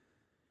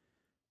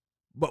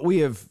 But we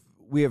have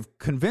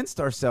convinced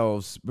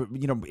ourselves,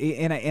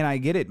 and I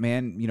get it,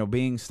 man,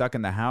 being stuck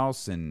in the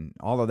house and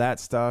all of that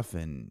stuff,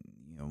 and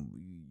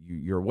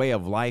your way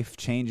of life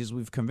changes.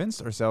 We've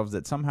convinced ourselves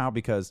that somehow,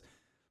 because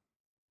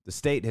the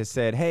state has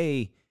said,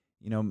 hey,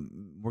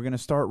 we're going to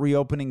start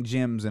reopening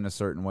gyms in a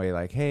certain way.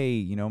 Like,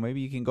 hey, maybe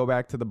you can go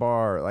back to the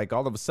bar. Like,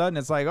 all of a sudden,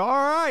 it's like, all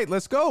right,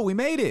 let's go. We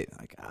made it.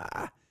 Like,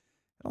 I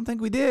don't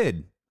think we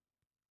did.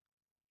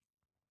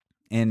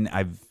 And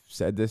I've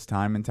said this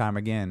time and time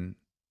again,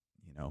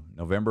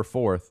 November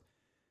 4th,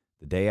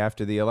 the day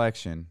after the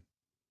election,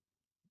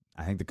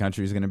 I think the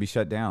country is going to be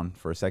shut down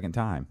for a second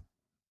time.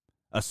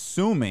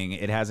 Assuming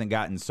it hasn't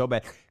gotten so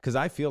bad, because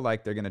I feel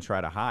like they're going to try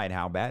to hide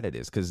how bad it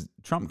is, because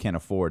Trump can't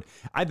afford.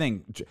 I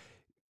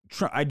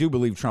do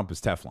believe Trump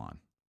is Teflon,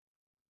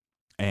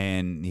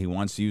 and he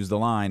once used the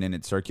line, and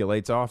it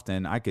circulates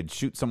often, I could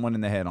shoot someone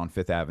in the head on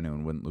Fifth Avenue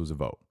and wouldn't lose a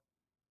vote.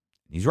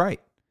 He's right.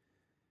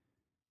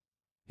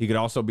 He could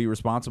also be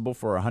responsible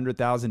for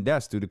 100,000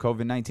 deaths due to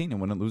COVID-19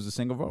 and wouldn't lose a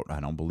single vote. I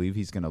don't believe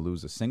he's going to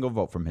lose a single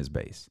vote from his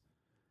base.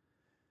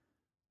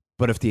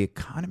 But if the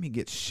economy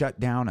gets shut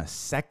down a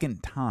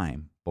second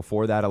time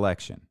before that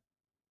election,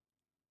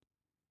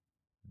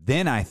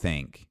 then I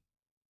think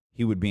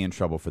he would be in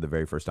trouble for the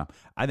very first time.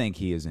 I think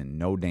he is in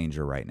no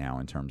danger right now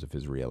in terms of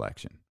his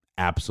reelection.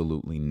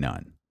 Absolutely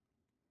none.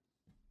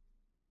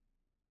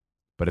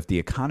 But if the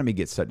economy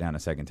gets shut down a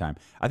second time,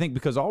 I think,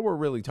 because all we're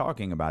really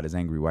talking about is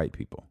angry white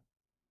people.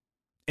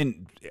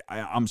 And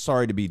I'm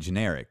sorry to be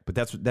generic, but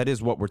that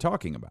is what we're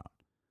talking about.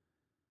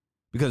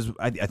 Because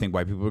I think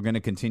white people are going to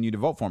continue to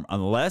vote for him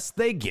unless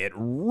they get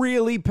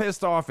really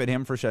pissed off at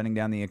him for shutting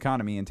down the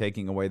economy and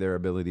taking away their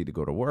ability to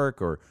go to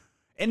work.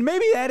 And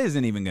maybe that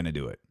isn't even going to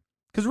do it.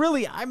 Because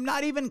really, I'm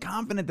not even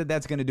confident that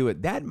that's going to do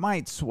it. That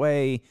might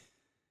sway,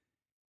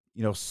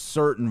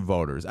 certain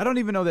voters. I don't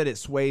even know that it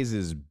sways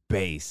his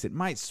base. It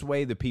might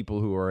sway the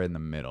people who are in the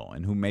middle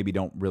and who maybe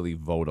don't really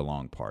vote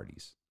along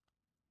parties.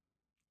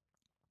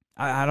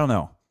 I don't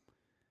know.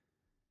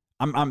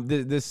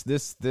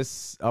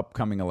 This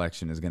upcoming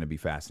election is going to be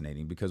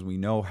fascinating, because we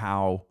know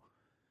how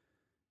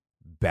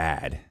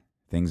bad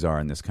things are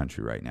in this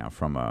country right now,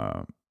 from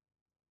a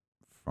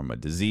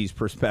disease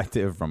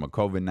perspective, from a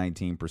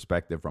COVID-19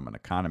 perspective, from an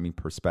economy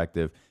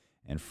perspective,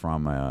 and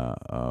from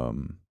a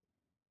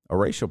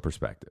racial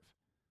perspective.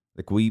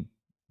 Like,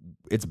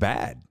 it's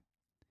bad.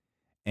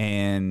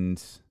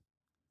 And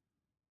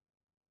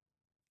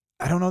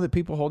I don't know that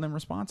people hold him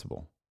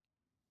responsible.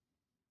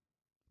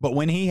 But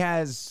when he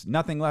has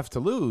nothing left to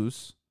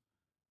lose,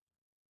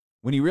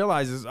 when he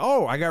realizes,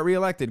 oh, I got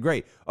reelected,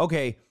 great.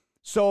 Okay,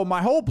 so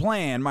my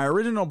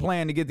original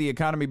plan to get the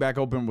economy back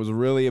open was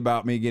really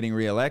about me getting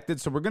reelected.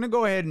 So we're going to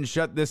go ahead and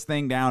shut this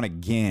thing down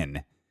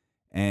again.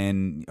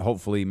 And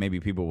hopefully maybe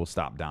people will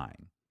stop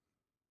dying.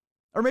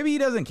 Or maybe he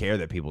doesn't care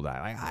that people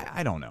die.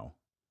 I don't know.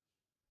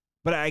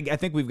 But I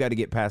think we've got to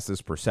get past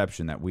this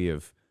perception that we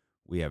have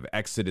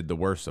exited the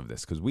worst of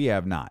this, because we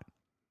have not.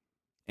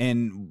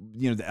 And,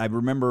 I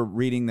remember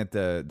reading that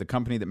the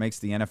company that makes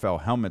the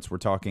NFL helmets were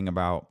talking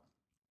about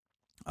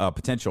a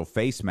potential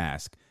face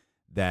mask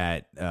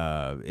that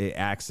it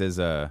acts as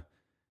the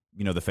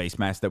face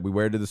mask that we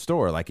wear to the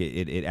store. Like,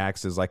 it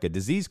acts as like a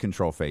disease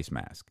control face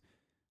mask.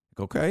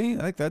 Okay,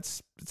 like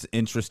it's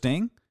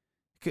interesting.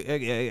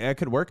 It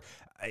could work.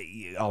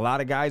 A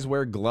lot of guys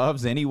wear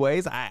gloves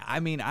anyways.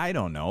 I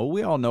don't know.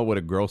 We all know what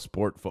a gross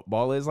sport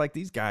football is. Like,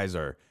 these guys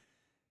are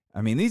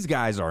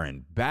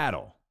in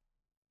battle.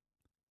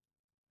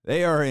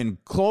 They are in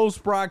close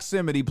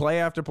proximity, play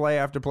after play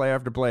after play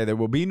after play. There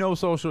will be no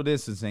social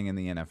distancing in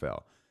the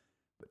NFL.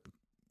 But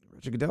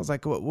Roger Goodell's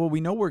like, well, we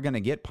know we're going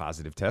to get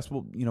positive tests.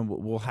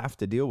 We'll have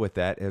to deal with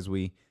that as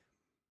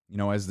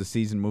as the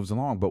season moves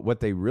along. But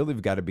what they really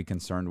have got to be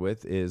concerned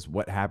with is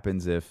what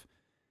happens if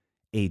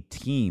a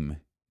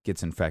team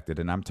gets infected.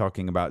 And I'm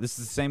talking about, this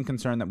is the same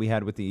concern that we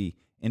had with the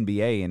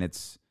NBA and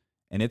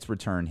its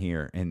return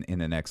here in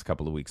the next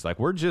couple of weeks. Like,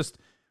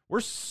 we're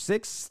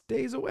 6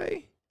 days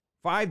away.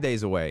 5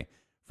 days away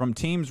from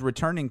teams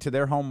returning to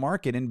their home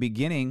market and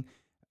beginning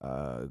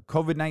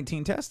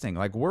COVID-19 testing.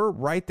 Like, we're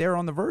right there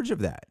on the verge of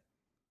that.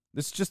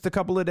 This is just a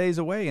couple of days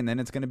away, and then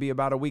it's going to be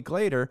about a week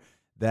later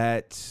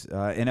that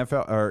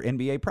NFL or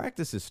NBA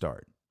practices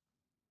start.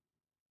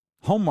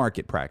 Home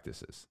market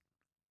practices.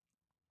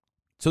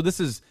 So this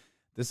is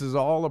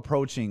all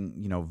approaching,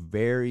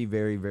 very,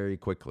 very, very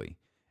quickly.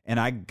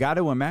 And I got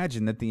to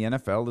imagine that the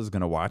NFL is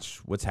going to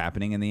watch what's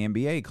happening in the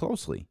NBA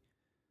closely.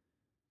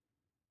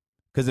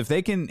 Because if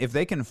they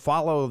can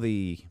follow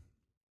the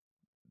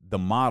the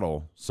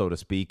model, so to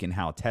speak, in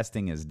how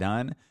testing is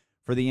done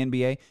for the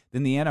NBA,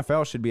 then the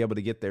NFL should be able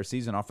to get their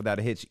season off without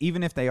a hitch,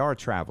 even if they are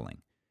traveling.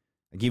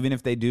 Like even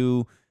if they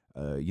do,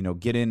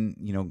 get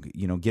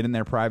in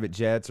their private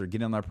jets or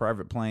get in their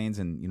private planes,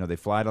 and they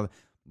fly to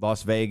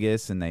Las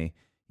Vegas and they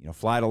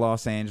fly to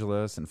Los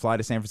Angeles and fly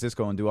to San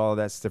Francisco and do all of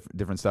that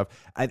different stuff.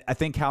 I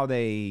think how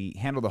they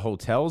handle the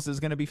hotels is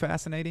going to be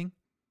fascinating.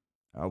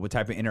 What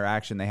type of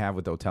interaction they have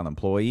with the hotel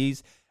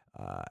employees,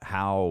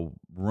 how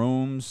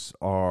rooms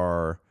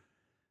are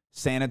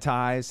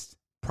sanitized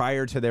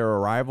prior to their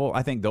arrival.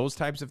 I think those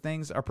types of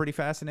things are pretty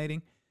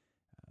fascinating.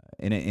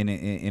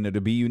 And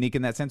it'll be unique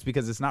in that sense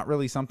because it's not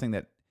really something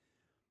that,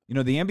 the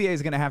NBA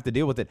is going to have to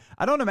deal with it.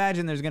 I don't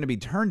imagine there's going to be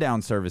turn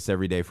down service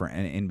every day for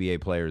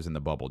NBA players in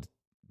the bubble.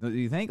 Do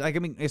you think?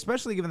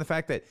 Especially given the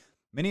fact that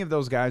many of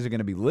those guys are going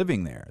to be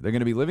living there. They're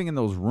going to be living in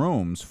those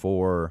rooms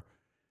for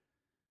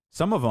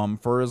some of them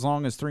for as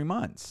long as 3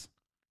 months.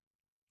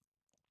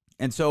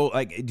 And so,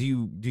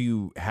 do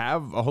you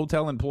have a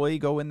hotel employee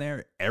go in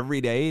there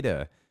every day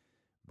to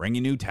bring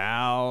you new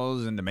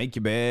towels and to make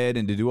your bed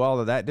and to do all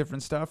of that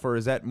different stuff? Or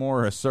is that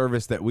more a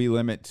service that we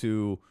limit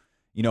to,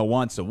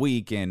 once a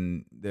week,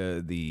 and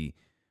the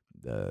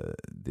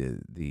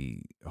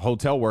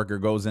hotel worker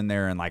goes in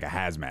there in like a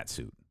hazmat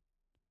suit?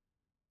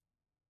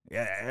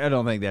 I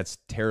don't think that's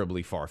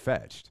terribly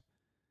far-fetched.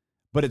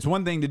 But it's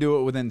one thing to do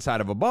it within inside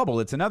of a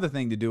bubble. It's another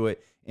thing to do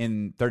it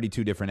in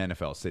 32 different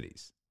NFL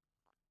cities.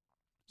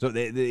 So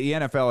the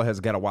NFL has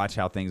got to watch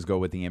how things go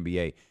with the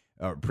NBA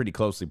pretty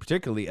closely.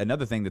 Particularly,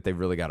 another thing that they've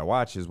really got to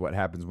watch is what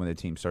happens when the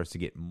team starts to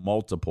get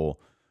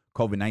multiple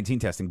COVID-19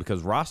 testing,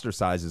 because roster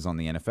sizes on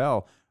the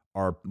NFL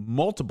are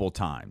multiple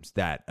times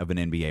that of an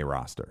NBA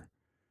roster.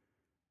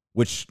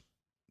 Which,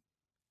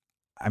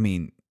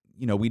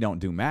 we don't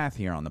do math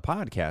here on the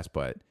podcast,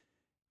 but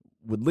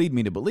would lead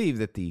me to believe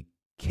that the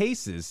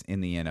cases in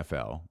the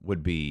NFL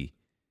would be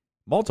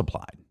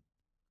multiplied.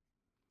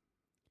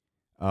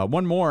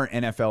 One more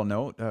NFL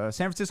note,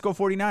 San Francisco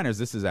 49ers.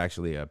 This is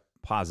actually a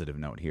positive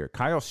note here.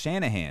 Kyle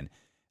Shanahan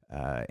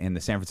and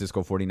the San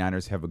Francisco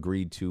 49ers have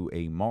agreed to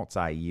a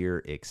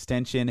multi-year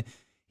extension.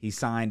 He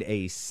signed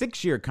a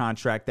 6-year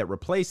contract that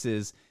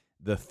replaces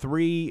the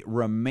 3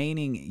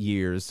 remaining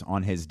years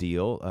on his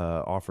deal,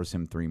 offers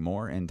him 3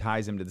 more, and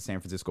ties him to the San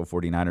Francisco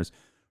 49ers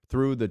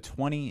through the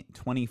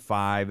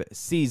 2025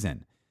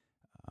 season.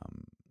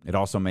 It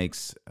also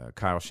makes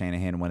Kyle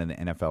Shanahan one of the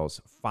NFL's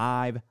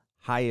 5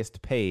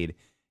 highest paid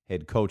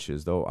head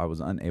coaches, though I was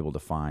unable to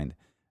find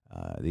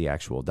the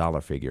actual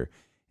dollar figure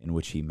in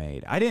which he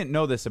made. I didn't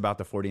know this about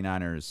the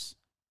 49ers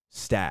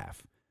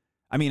staff.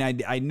 I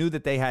knew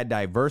that they had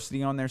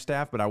diversity on their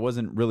staff, but I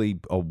wasn't really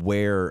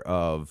aware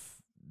of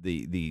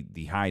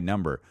the high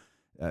number.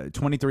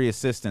 23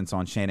 assistants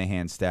on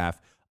Shanahan's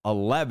staff,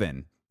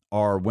 11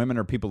 are women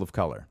or people of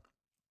color.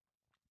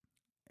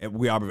 And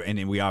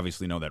we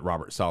obviously know that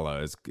Robert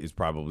Saleh is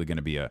probably going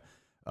to be a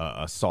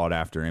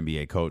sought-after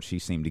NBA coach. He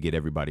seemed to get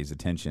everybody's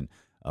attention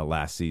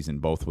last season,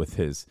 both with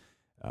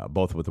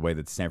the way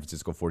that the San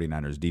Francisco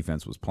 49ers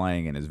defense was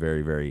playing and his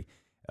very, very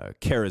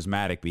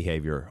charismatic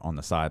behavior on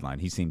the sideline.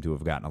 He seemed to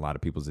have gotten a lot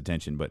of people's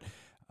attention, but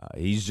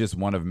he's just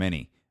one of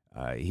many.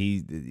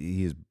 He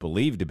is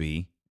believed to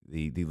be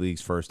the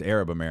league's first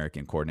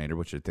Arab-American coordinator,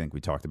 which I think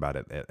we talked about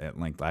at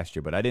length last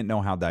year, but I didn't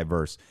know how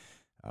diverse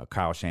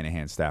Kyle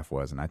Shanahan's staff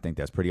was, and I think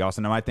that's pretty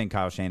awesome. Now, I think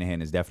Kyle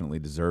Shanahan is definitely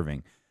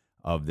deserving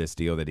of this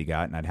deal that he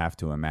got, and I'd have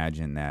to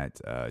imagine that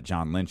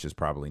John Lynch is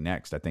probably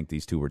next. I think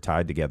these two were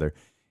tied together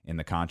in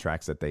the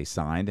contracts that they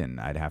signed,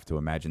 and I'd have to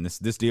imagine this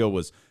deal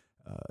was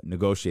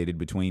negotiated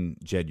between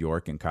Jed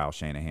York and Kyle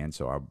Shanahan,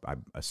 so I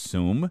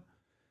assume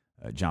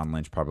John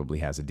Lynch probably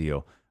has a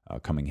deal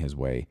coming his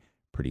way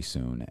pretty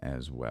soon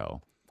as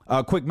well.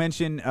 Quick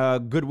mention,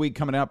 good week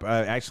coming up.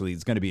 Actually,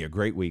 it's going to be a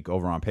great week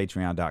over on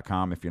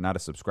patreon.com. If you're not a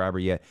subscriber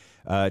yet,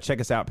 check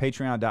us out,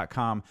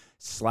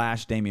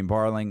 patreon.com/Damian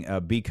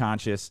Barling. Be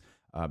conscious.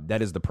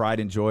 That is the pride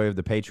and joy of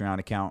the Patreon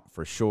account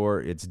for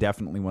sure. It's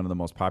definitely one of the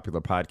most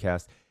popular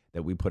podcasts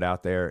that we put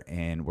out there,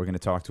 and we're going to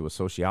talk to a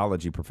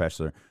sociology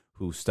professor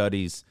who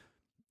studies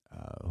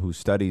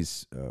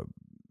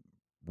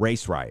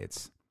race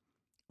riots,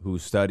 who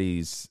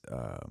studies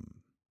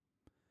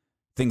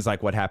things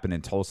like what happened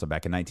in Tulsa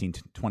back in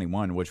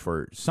 1921, which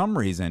for some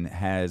reason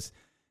has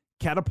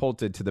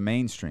catapulted to the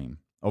mainstream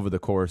over the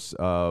course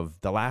of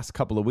the last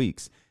couple of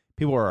weeks.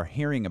 People are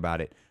hearing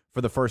about it for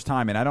the first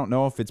time, and I don't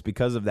know if it's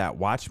because of that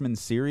Watchmen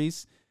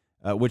series,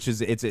 which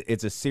is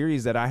it's a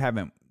series that I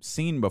haven't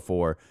seen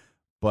before,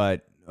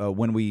 but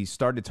when we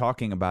started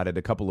talking about it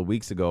a couple of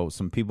weeks ago,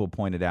 some people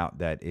pointed out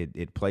that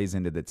it plays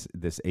into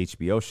this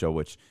HBO show,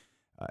 which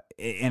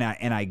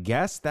and I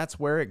guess that's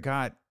where it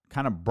got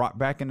kind of brought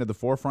back into the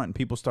forefront and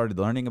people started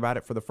learning about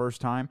it for the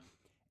first time.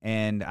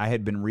 And I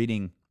had been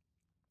reading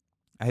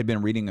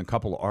a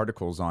couple of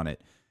articles on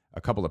it,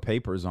 a couple of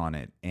papers on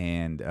it,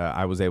 and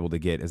I was able to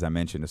get, as I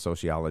mentioned, a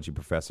sociology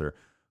professor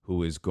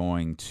who is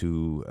going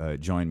to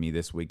join me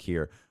this week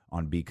here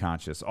on Be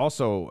Conscious.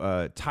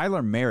 Also,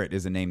 Tyler Merritt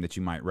is a name that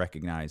you might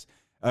recognize.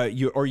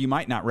 You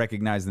might not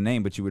recognize the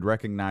name, but you would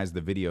recognize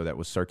the video that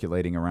was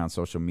circulating around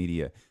social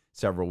media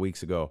several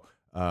weeks ago.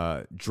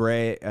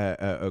 Gray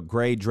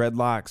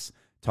dreadlocks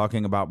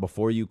talking about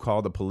before you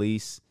call the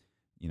police,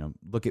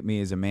 look at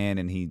me as a man,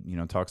 and he,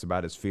 talks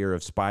about his fear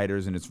of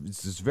spiders, and it's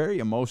this very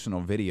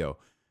emotional video.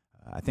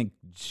 I think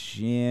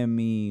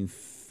Jimmy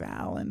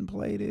Fallon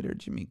played it or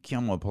Jimmy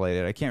Kimmel played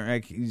it. I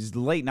can't. These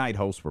late night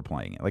hosts were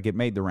playing it. Like, it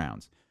made the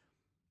rounds.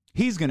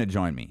 He's going to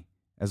join me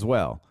as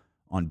well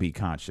on Be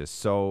Conscious.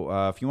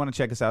 So if you want to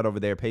check us out over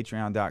there,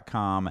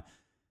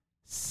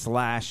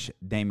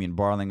 patreon.com/Damian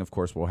Barling. Of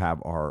course, we'll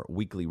have our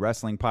weekly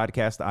wrestling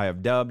podcast. I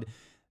have dubbed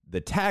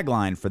the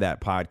tagline for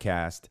that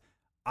podcast,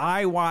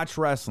 I watch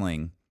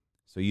wrestling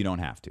so you don't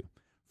have to.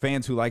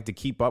 Fans who like to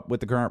keep up with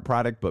the current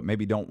product but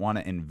maybe don't want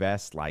to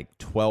invest like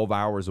 12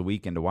 hours a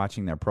week into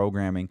watching their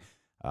programming,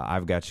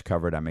 I've got you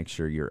covered. I make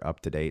sure you're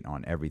up to date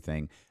on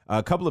everything.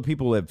 A couple of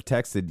people have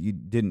texted, you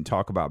didn't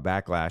talk about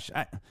Backlash.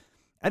 I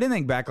didn't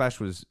think Backlash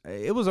was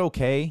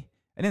okay.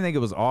 I didn't think it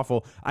was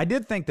awful. I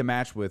did think the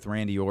match with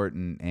Randy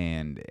Orton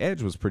and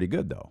Edge was pretty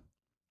good, though.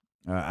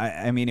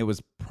 I mean, it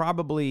was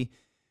probably,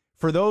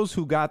 for those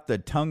who got the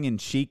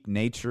tongue-in-cheek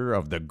nature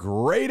of the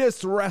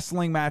greatest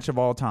wrestling match of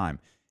all time,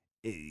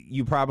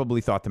 you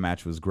probably thought the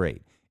match was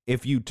great.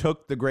 If you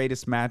took the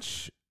greatest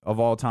match of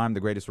all time, the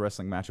greatest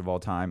wrestling match of all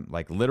time,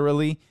 like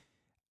literally,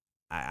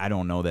 I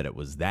don't know that it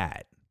was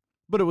that.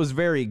 But it was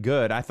very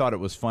good. I thought it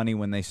was funny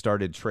when they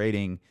started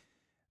trading,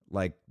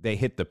 like they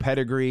hit the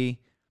pedigree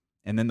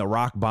and then the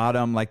rock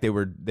bottom, like they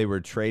were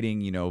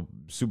trading,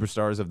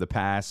 superstars of the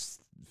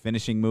past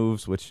finishing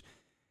moves, which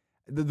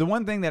the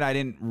one thing that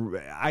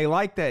I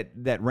like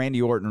that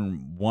Randy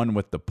Orton won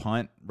with the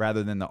punt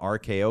rather than the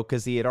RKO,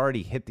 because he had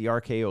already hit the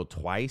RKO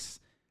twice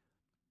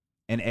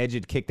and Edge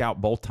had kicked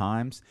out both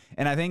times.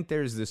 And I think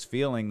there's this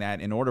feeling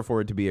that in order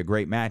for it to be a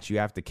great match, you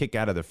have to kick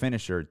out of the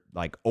finisher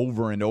like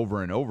over and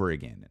over and over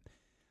again.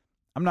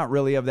 I'm not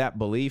really of that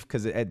belief,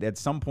 because at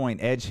some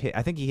point Edge hit,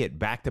 I think he hit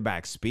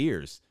back-to-back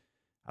spears.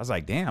 I was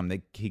like, damn,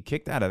 he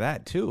kicked out of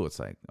that too. It's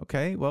like,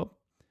 okay, well,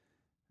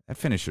 that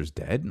finisher's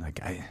dead.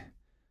 Like, I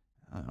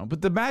don't know.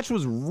 But the match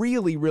was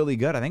really, really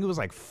good. I think it was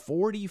like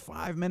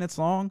 45 minutes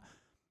long.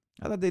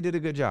 I thought they did a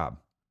good job.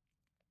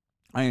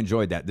 I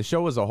enjoyed that. The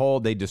show as a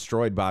whole, they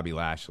destroyed Bobby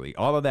Lashley.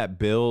 All of that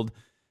build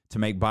to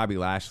make Bobby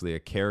Lashley a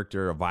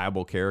character, a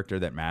viable character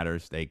that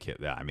matters, they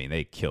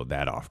killed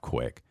that off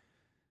quick.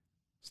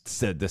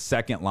 The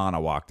second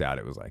Lana walked out,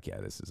 it was like,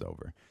 yeah, this is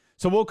over.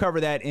 So we'll cover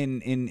that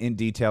in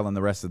detail and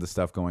the rest of the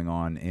stuff going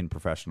on in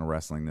professional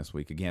wrestling this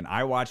week. Again,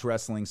 I watch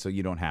wrestling so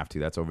you don't have to.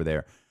 That's over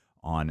there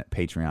on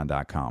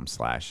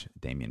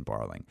patreon.com/Damian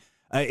Barling.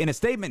 In a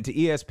statement to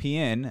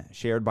ESPN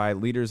shared by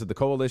leaders of the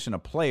coalition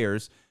of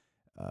players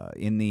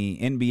in the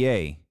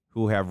NBA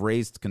who have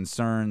raised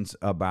concerns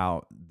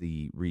about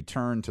the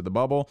return to the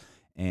bubble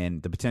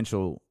and the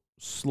potential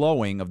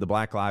slowing of the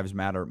Black Lives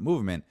Matter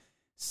movement,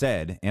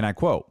 said, and I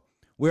quote,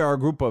 "We are a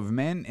group of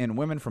men and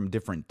women from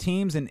different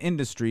teams and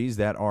industries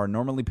that are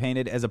normally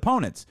painted as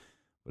opponents,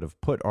 but have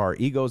put our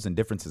egos and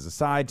differences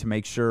aside to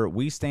make sure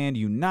we stand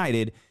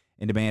united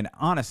and demand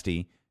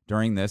honesty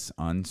during this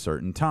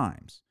uncertain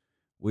times.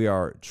 We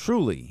are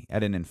truly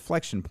at an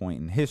inflection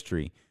point in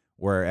history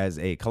where, as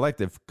a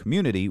collective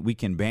community, we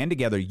can band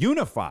together,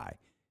 unify,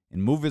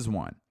 and move as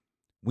one.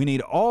 We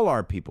need all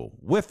our people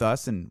with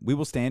us, and we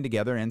will stand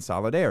together in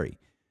solidarity.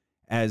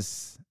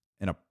 As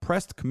an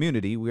oppressed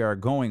community, we are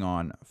going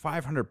on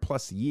 500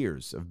 plus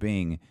years of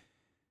being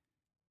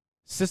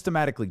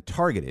systematically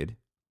targeted,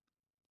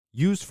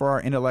 used for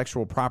our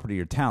intellectual property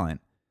or talent,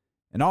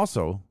 and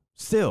also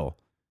still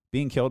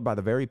being killed by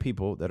the very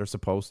people that are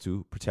supposed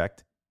to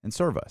protect and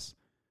serve us.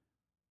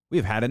 We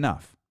have had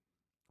enough.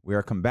 We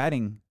are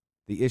combating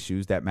the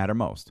issues that matter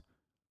most.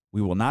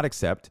 We will not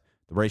accept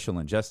the racial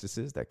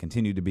injustices that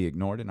continue to be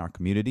ignored in our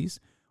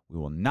communities. We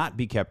will not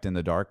be kept in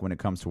the dark when it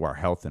comes to our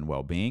health and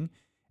well-being.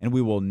 And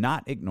we will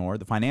not ignore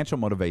the financial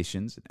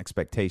motivations and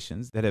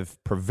expectations that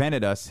have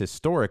prevented us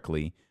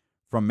historically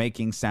from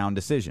making sound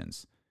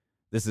decisions.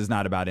 This is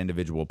not about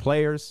individual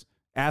players,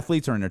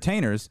 athletes, or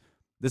entertainers.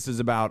 This is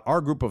about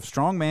our group of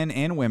strong men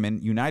and women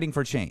uniting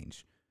for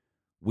change.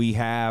 We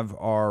have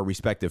our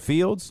respective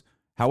fields.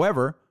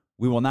 However,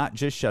 we will not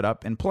just shut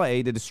up and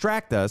play to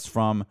distract us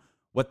from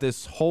what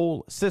this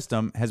whole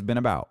system has been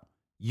about: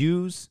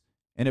 use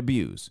and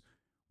abuse.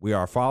 We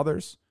are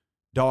fathers,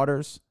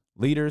 daughters,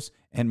 leaders,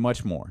 and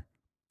much more.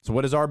 So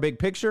what is our big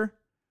picture?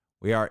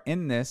 We are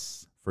in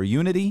this for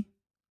unity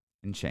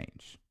and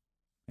change."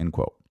 End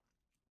quote.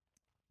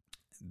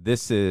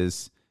 This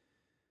is,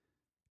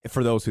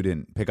 for those who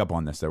didn't pick up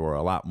on this, there were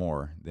a lot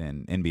more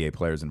than NBA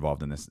players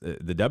involved in this.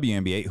 The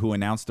WNBA, who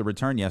announced the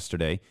return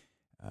yesterday,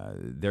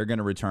 they're going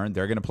to return.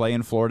 They're going to play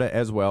in Florida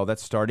as well.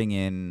 That's starting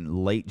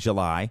in late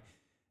July.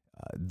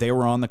 They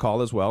were on the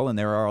call as well, and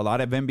there are a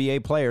lot of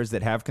NBA players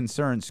that have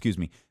concerns.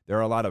 There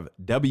are a lot of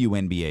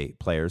WNBA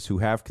players who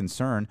have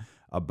concern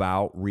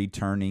about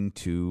returning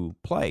to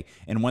play.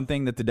 And one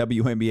thing that the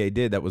WNBA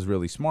did that was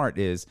really smart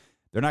is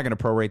they're not going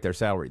to prorate their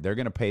salary. They're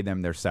going to pay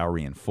them their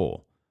salary in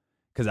full.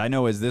 Because I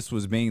know as this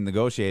was being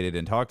negotiated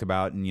and talked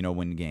about, and,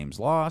 when games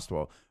lost,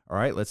 well, all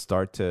right, let's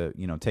start to,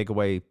 take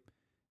away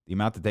the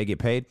amount that they get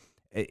paid.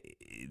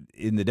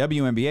 In the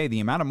WNBA,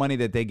 the amount of money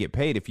that they get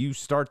paid, if you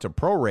start to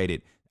prorate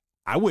it,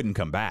 I wouldn't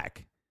come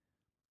back.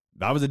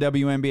 If I was a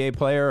WNBA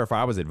player, or if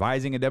I was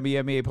advising a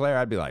WNBA player,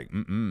 I'd be like,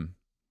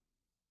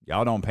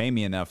 y'all don't pay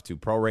me enough to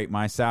prorate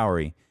my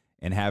salary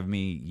and have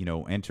me,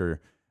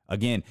 enter.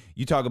 Again,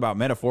 you talk about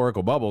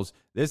metaphorical bubbles.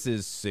 This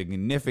is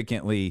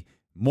significantly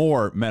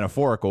more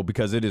metaphorical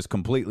because it is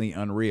completely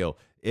unreal.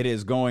 It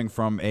is going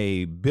from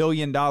a $1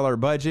 billion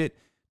budget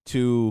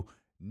to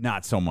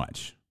not so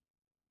much.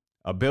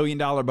 A $1 billion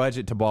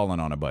budget to balling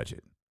on a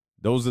budget.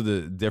 Those are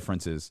the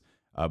differences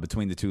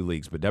between the two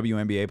leagues. But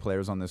WNBA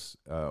players on this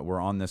were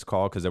on this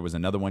call because there was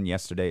another one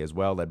yesterday as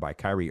well, led by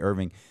Kyrie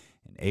Irving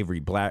and Avery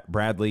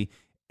Bradley.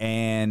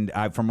 And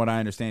from what I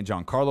understand,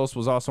 John Carlos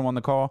was also on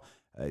the call.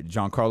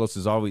 John Carlos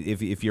is always,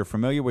 if you're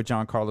familiar with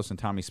John Carlos and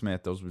Tommy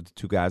Smith, those were the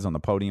two guys on the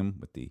podium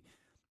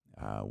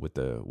with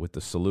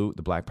the salute,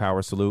 the Black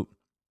Power salute.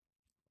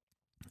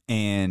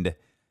 And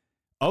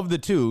of the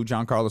two,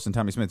 John Carlos and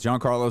Tommy Smith, John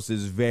Carlos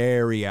is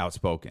very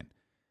outspoken.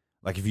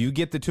 Like if you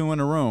get the two in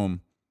a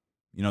room,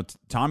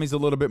 Tommy's a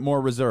little bit more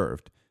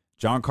reserved.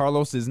 John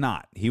Carlos is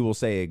not. He will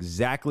say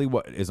exactly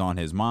what is on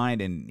his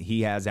mind, and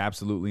he has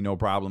absolutely no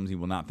problems. He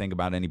will not think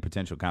about any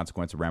potential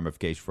consequence or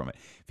ramification from it.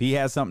 If he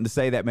has something to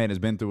say, that man has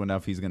been through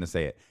enough, he's going to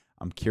say it.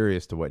 I'm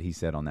curious to what he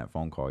said on that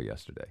phone call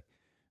yesterday.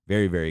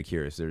 Very, very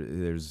curious.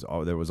 There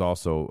was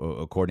also,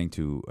 according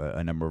to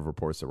a number of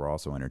reports, there were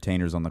also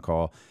entertainers on the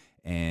call.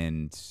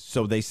 And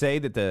so they say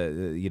that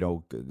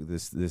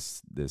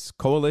this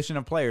coalition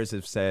of players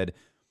have said,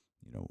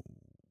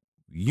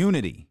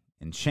 unity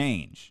and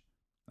change.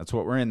 That's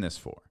what we're in this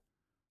for.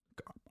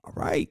 All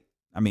right.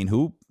 I mean,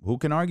 who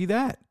can argue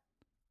that?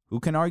 Who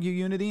can argue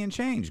unity and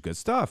change? Good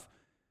stuff.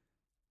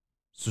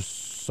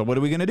 So what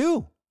are we going to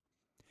do?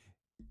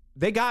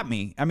 They got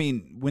me. I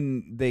mean,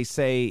 when they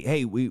say,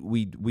 hey,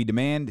 we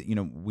demand,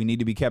 we need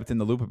to be kept in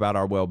the loop about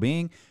our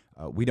well-being.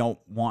 We don't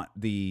want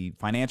the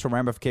financial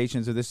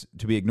ramifications of this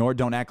to be ignored.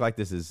 Don't act like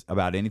this is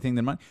about anything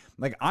than money.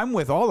 Like, I'm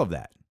with all of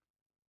that.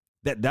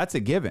 That's a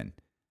given.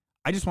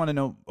 I just want to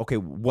know, okay,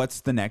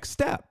 what's the next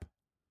step?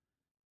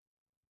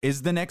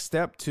 Is the next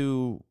step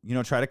to,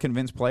 try to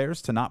convince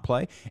players to not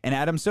play? And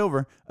Adam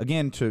Silver,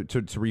 again, to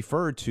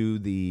refer to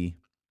the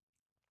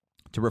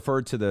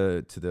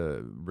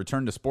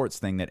return to sports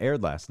thing that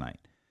aired last night.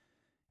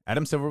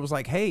 Adam Silver was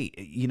like, hey,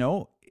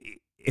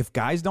 if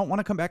guys don't want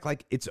to come back,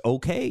 like, it's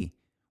okay.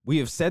 We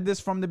have said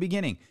this from the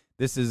beginning.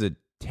 This is a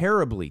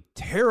terribly,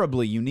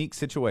 terribly unique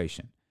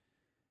situation.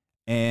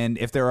 And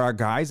if there are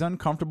guys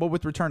uncomfortable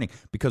with returning,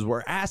 because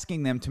we're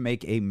asking them to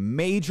make a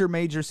major,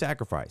 major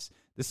sacrifice.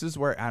 This is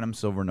where Adam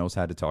Silver knows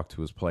how to talk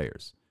to his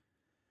players.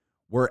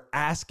 We're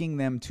asking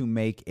them to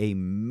make a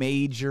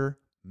major,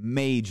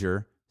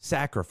 major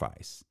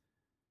sacrifice.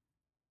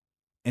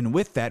 And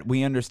with that,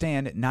 we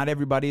understand not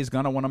everybody is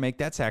going to want to make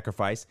that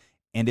sacrifice,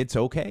 and it's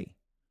okay.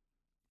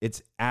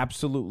 It's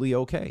absolutely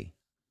okay.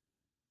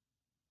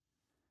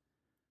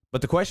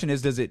 But the question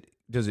is, does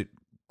it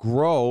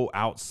grow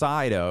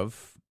outside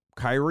of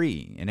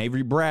Kyrie and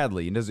Avery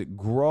Bradley? And does it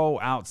grow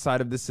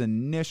outside of this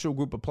initial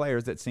group of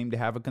players that seem to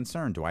have a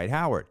concern? Dwight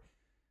Howard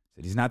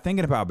said he's not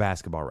thinking about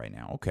basketball right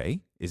now.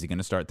 Okay. Is he going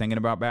to start thinking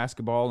about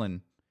basketball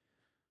in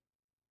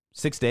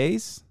 6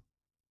 days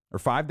or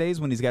 5 days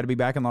when he's got to be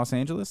back in Los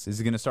Angeles? Is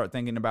he going to start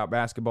thinking about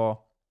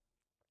basketball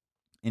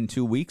in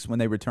 2 weeks when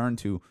they return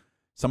to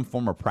some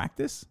form of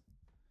practice?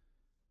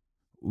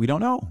 We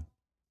don't know.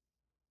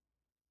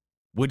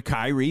 Would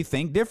Kyrie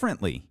think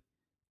differently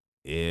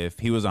if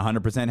he was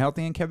 100%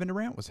 healthy and Kevin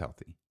Durant was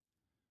healthy?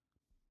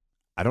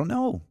 I don't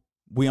know.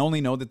 We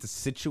only know that the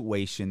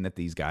situation that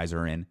these guys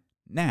are in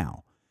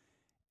now.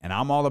 And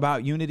I'm all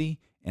about unity,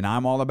 and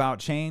I'm all about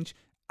change.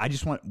 I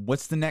just want,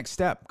 what's the next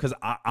step? Because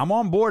I'm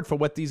on board for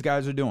what these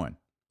guys are doing.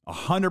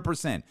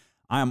 100%.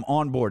 I am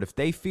on board. If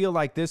they feel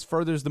like this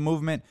furthers the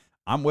movement,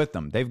 I'm with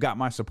them. They've got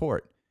my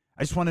support.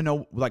 I just want to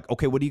know, like,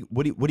 okay, what are you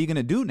going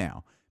to do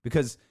now?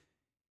 Because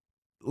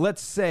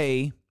let's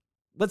say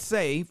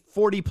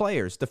 40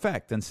 players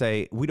defect and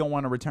say, we don't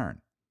want to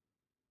return.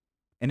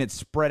 And it's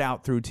spread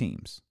out through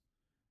teams.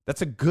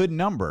 That's a good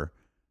number.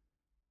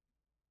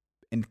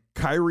 And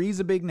Kyrie's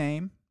a big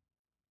name.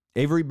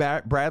 Avery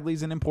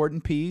Bradley's an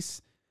important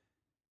piece.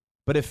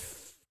 But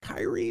if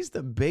Kyrie's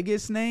the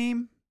biggest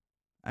name,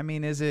 I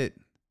mean, is it?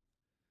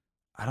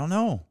 I don't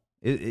know.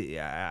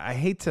 I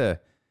hate to.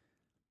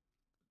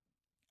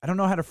 I don't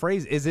know how to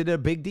phrase. Is it a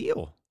big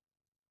deal?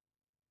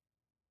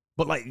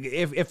 But like,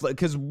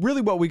 because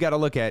really what we got to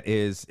look at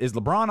is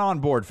LeBron on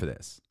board for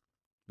this?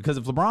 Because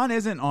if LeBron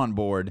isn't on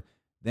board,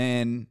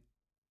 then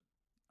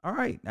all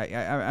right.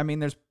 I mean,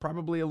 there's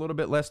probably a little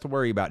bit less to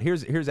worry about.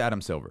 Here's Adam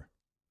Silver.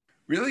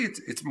 Really,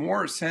 it's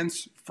more a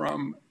sense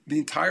from the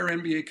entire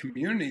NBA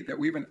community that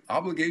we have an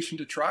obligation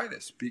to try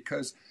this,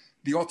 because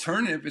the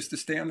alternative is to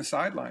stay on the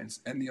sidelines,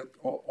 and the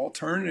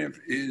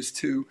alternative is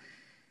to,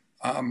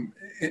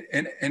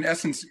 in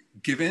essence,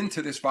 give in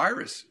to this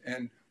virus.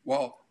 And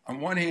while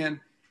on one hand,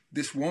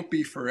 this won't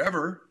be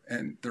forever,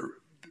 and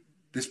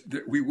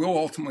we will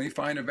ultimately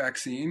find a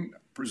vaccine,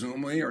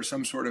 presumably, or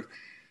some sort of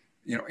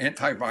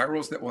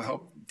antivirals that will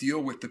help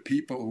deal with the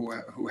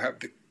people who have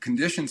the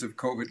conditions of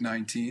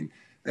COVID-19.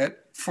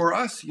 That for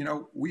us,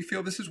 we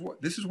feel this is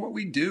what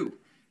we do.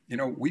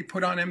 We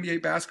put on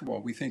NBA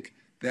basketball. We think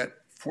that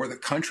for the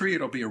country,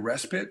 it'll be a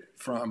respite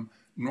from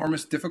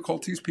enormous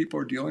difficulties people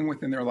are dealing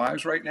with in their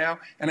lives right now.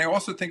 And I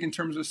also think in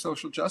terms of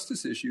social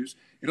justice issues,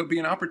 it'll be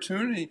an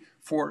opportunity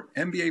for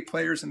NBA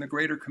players in the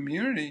greater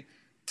community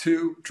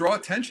to draw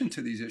attention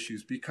to these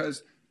issues,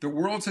 because the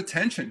world's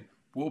attention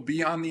will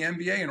be on the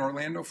NBA in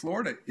Orlando,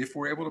 Florida, if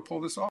we're able to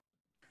pull this off.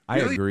 I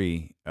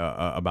agree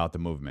about the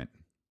movement.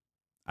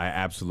 I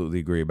absolutely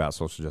agree about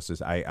social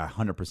justice. I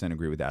 100%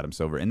 agree with Adam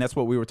Silver. And that's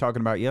what we were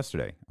talking about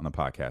yesterday on the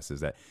podcast,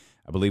 is that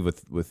I believe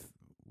with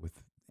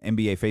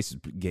NBA faces,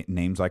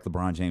 names like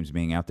LeBron James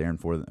being out there in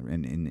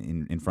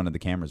front of the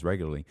cameras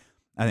regularly,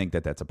 I think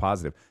that that's a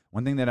positive.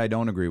 One thing that I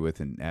don't agree with,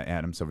 and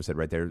Adam Silver said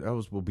right there,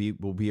 will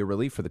be a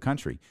relief for the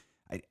country.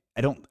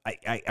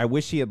 I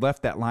wish he had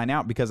left that line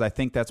out, because I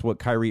think that's what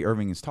Kyrie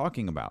Irving is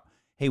talking about.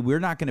 Hey,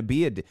 we're not going to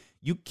be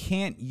you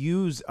can't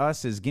use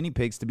us as guinea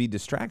pigs to be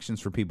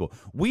distractions for people.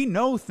 We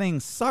know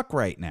things suck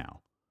right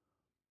now.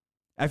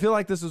 I feel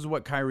like this is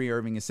what Kyrie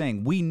Irving is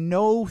saying. We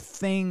know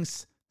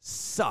things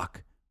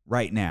suck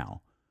right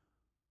now,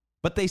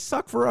 but they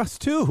suck for us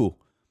too.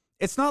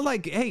 It's not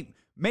like, hey,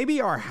 maybe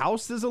our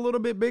house is a little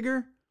bit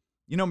bigger.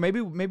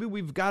 Maybe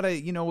we've got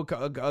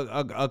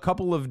a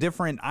couple of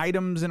different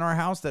items in our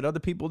house that other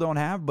people don't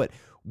have, but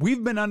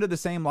we've been under the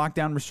same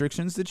lockdown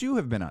restrictions that you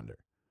have been under.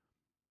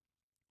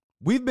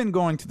 We've been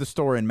going to the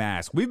store in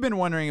masks. We've been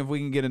wondering if we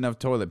can get enough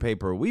toilet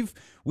paper. We've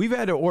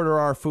had to order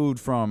our food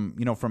from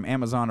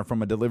Amazon or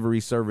from a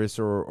delivery service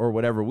or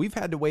whatever. We've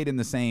had to wait in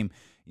the same,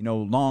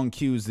 long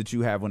queues that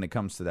you have when it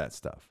comes to that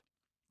stuff.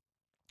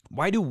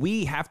 Why do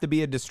we have to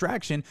be a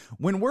distraction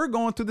when we're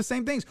going through the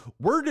same things?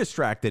 We're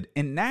distracted,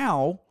 and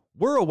now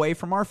we're away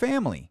from our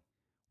family.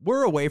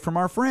 We're away from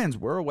our friends.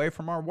 We're away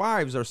from our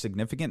wives, our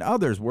significant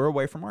others. We're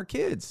away from our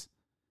kids.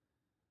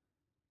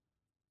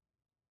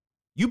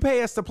 You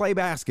pay us to play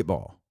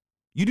basketball.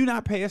 You do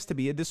not pay us to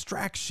be a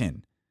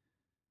distraction.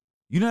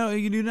 You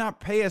do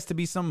not pay us to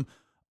be some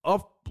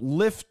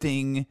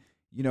uplifting,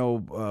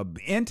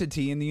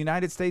 entity in the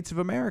United States of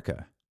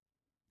America.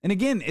 And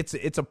again,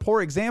 it's a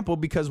poor example,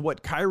 because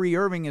what Kyrie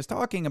Irving is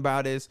talking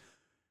about is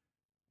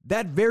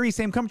that very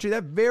same country,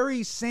 that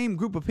very same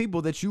group of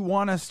people that you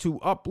want us to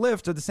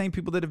uplift are the same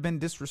people that have been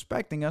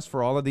disrespecting us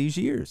for all of these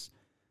years.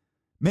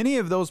 Many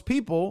of those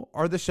people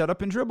are the shut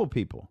up and dribble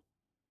people.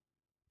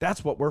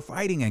 That's what we're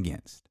fighting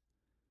against.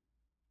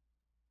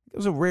 It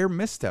was a rare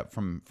misstep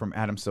from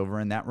Adam Silver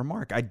in that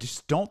remark. I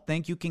just don't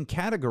think you can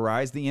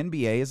categorize the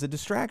NBA as a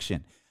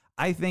distraction.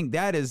 I think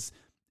that is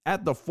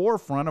at the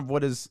forefront of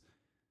what is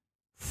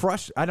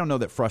I don't know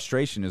that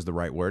frustration is the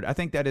right word. I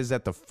think that is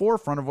at the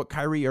forefront of what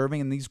Kyrie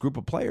Irving and these group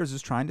of players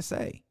is trying to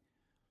say.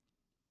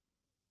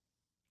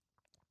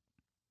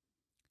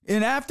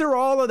 And after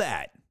all of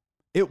that,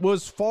 it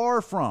was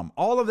far from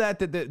all of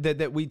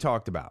that we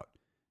talked about.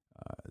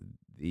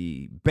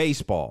 The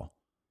baseball,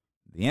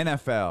 the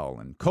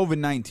NFL, and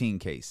COVID-19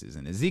 cases,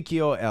 and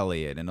Ezekiel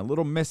Elliott, and a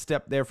little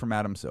misstep there from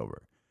Adam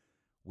Silver.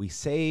 We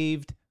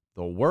saved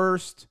the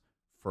worst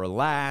for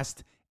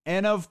last.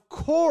 And of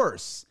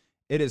course,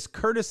 it is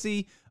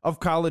courtesy of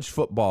college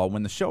football.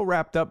 When the show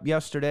wrapped up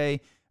yesterday,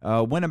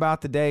 went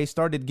about the day,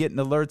 started getting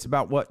alerts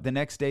about what the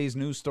next day's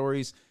news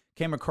stories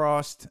came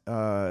across,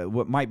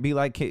 what might be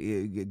like,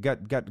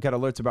 got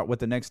alerts about what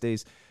the next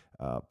day's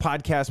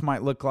podcast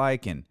might look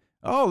like. And,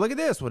 oh, look at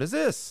this. What is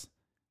this?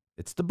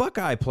 It's the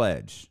Buckeye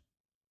Pledge.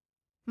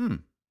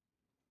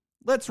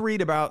 Let's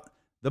read about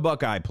the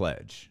Buckeye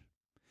Pledge.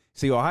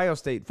 See, Ohio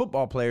State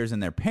football players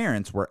and their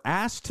parents were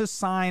asked to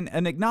sign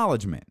an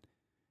acknowledgement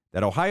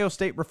that Ohio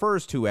State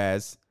refers to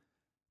as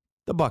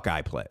the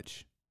Buckeye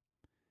Pledge.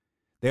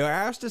 They were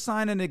asked to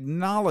sign an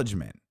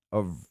acknowledgement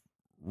of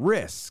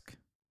risk.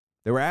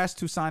 They were asked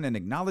to sign an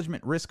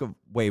acknowledgement risk of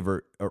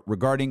waiver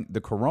regarding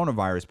the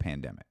coronavirus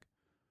pandemic.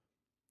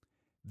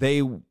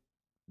 The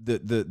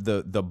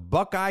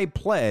Buckeye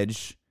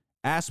Pledge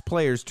asked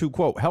players to,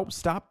 quote, help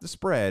stop the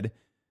spread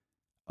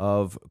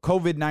of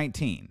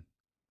COVID-19.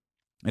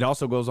 It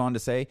also goes on to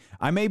say,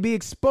 I may be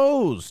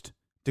exposed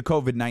to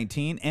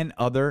COVID-19 and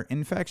other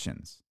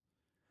infections.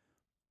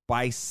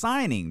 By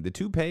signing the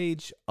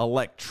 2-page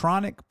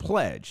electronic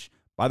pledge,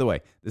 by the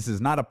way, this is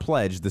not a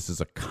pledge, this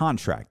is a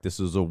contract, this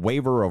is a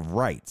waiver of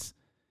rights.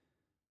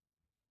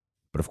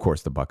 But of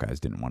course, the Buckeyes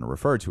didn't want to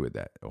refer to it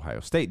that. Ohio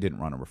State didn't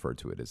want to refer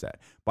to it as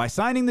that. By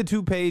signing the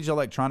 2-page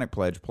electronic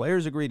pledge,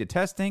 players agree to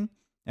testing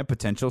and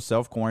potential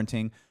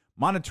self-quarantine,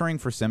 monitoring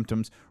for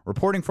symptoms,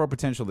 reporting for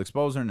potential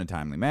exposure in a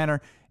timely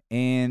manner,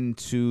 and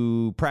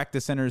to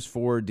practice centers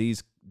for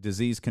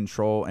disease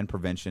control and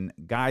prevention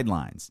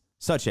guidelines,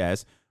 such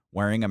as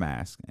wearing a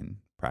mask and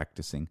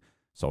practicing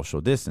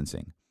social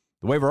distancing.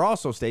 The waiver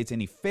also states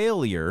any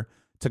failure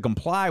to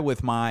comply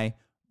with my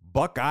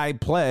Buckeye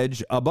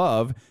pledge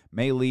above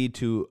may lead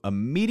to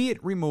immediate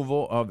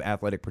removal of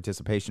athletic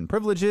participation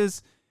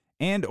privileges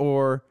and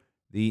or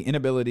the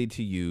inability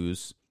to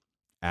use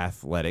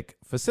athletic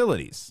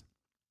facilities.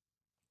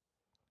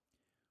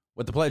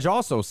 What the pledge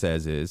also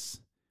says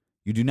is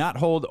you do not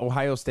hold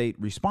Ohio State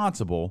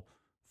responsible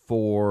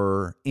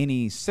for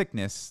any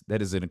sickness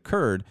that has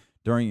occurred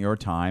during your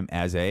time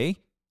as a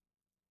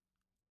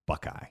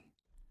Buckeye.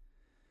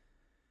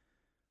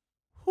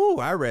 Whew,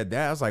 I read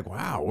that. I was like,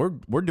 wow,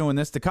 we're doing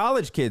this to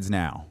college kids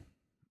now.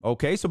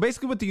 Okay, so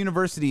basically what the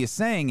university is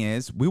saying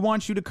is we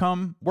want you to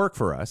come work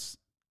for us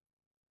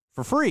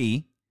for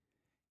free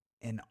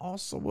and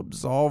also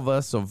absolve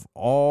us of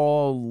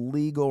all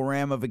legal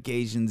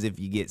ramifications if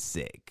you get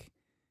sick.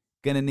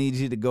 Gonna need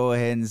you to go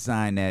ahead and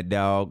sign that,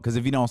 dog, because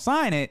if you don't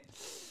sign it,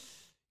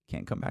 you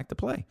can't come back to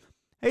play.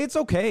 Hey, it's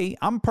okay.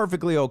 I'm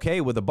perfectly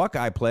okay with a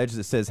Buckeye pledge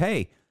that says,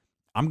 hey,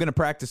 I'm going to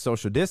practice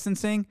social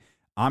distancing.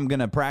 I'm going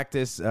to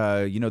practice, the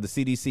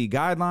CDC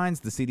guidelines,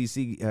 the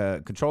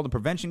CDC control and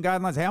prevention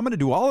guidelines. Hey, I'm going to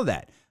do all of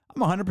that.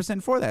 I'm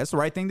 100% for that. That's the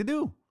right thing to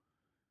do.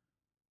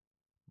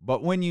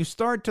 But when you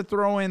start to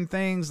throw in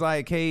things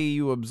like, hey,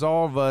 you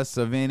absolve us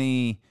of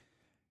any,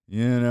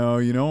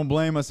 you don't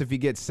blame us if you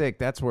get sick,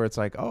 that's where it's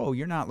like, oh,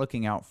 you're not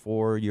looking out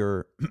for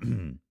your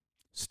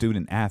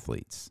student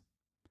athletes.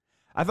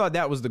 I thought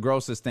that was the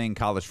grossest thing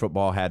college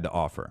football had to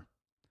offer.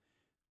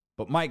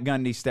 But Mike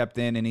Gundy stepped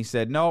in and he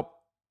said, nope,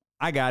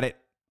 I got it.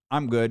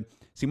 I'm good.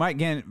 See, Mike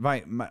Gundy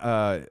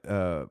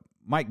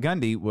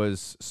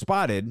was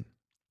spotted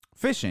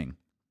fishing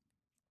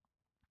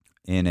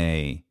in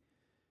a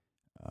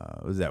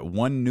was that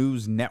One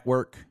News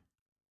Network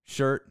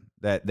shirt,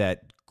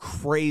 that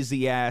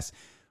crazy ass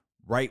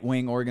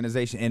right-wing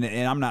organization.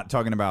 And I'm not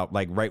talking about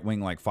like right-wing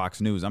like Fox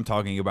News. I'm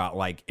talking about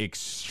like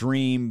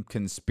extreme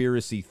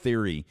conspiracy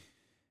theory,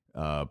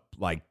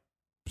 like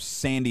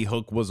Sandy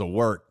Hook was a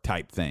work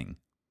type thing.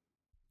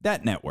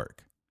 That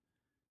network.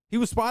 He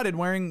was spotted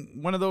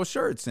wearing one of those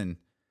shirts, and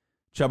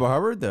Chuba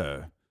Hubbard,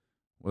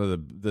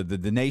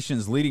 the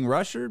nation's leading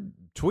rusher,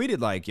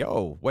 tweeted like,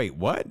 yo, wait,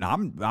 what?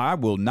 I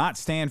will not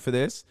stand for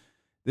this.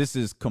 This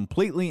is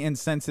completely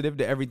insensitive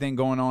to everything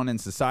going on in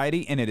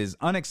society, and it is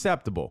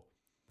unacceptable.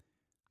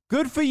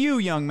 Good for you,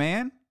 young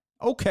man.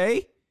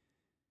 Okay.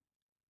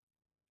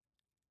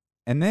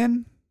 And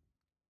then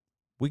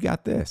we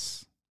got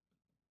this.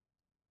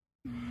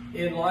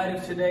 In light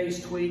of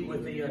today's tweet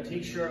with the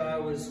T-shirt I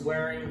was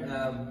wearing,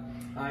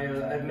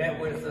 I've met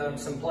with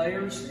some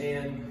players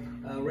and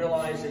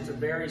realized it's a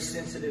very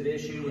sensitive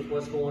issue with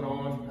what's going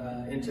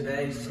on in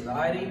today's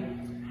society.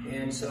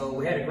 And so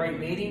we had a great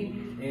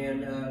meeting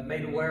and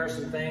made aware of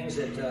some things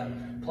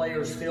that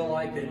players feel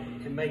like that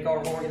can make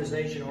our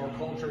organization, our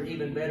culture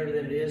even better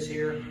than it is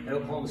here at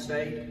Oklahoma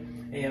State.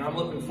 And I'm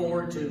looking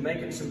forward to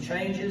making some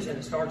changes, and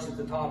it starts at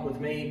the top with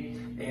me,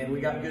 and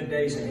we got good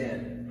days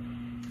ahead.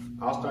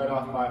 I'll start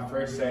off by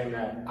first saying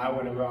that I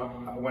went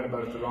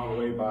about it the wrong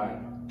way by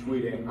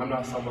tweeting. I'm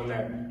not someone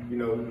that,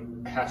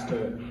 has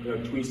to,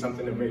 tweet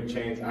something to make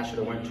change. I should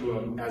have went to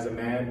him as a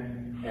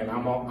man, and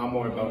I'm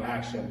more about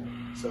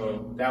action.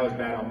 So that was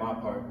bad on my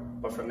part.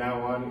 But from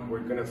now on, we're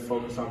going to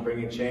focus on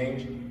bringing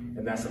change,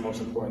 and that's the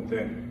most important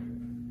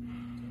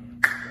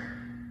thing.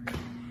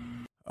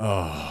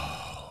 Oh.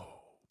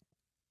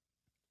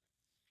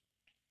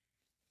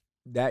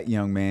 That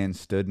young man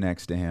stood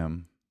next to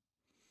him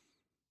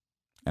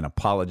and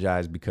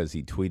apologized because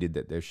he tweeted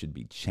that there should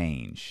be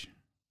change.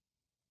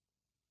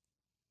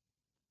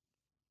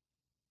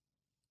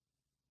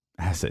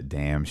 That's a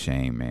damn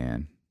shame,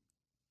 man.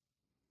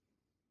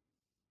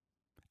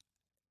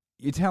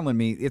 You're telling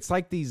me it's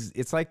like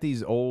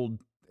these old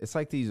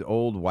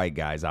white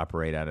guys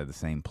operate out of the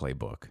same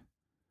playbook.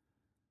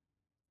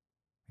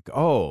 Like,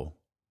 oh,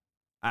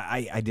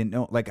 I didn't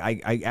know. Like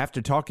I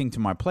after talking to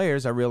my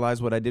players, I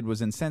realized what I did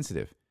was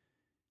insensitive.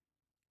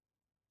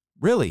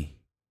 Really?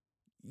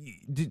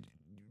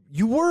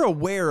 You were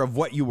aware of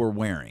what you were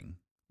wearing.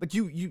 Like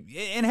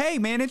and hey,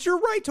 man, it's your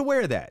right to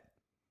wear that.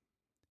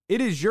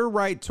 It is your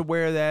right to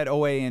wear that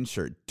OAN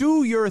shirt.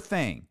 Do your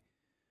thing.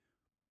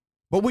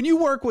 But when you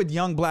work with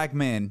young black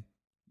men,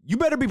 you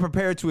better be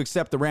prepared to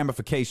accept the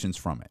ramifications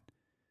from it.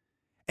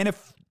 And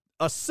if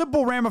a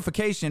simple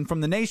ramification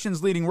from the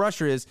nation's leading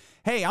rusher is,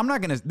 hey, I'm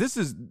not going to, this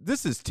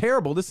is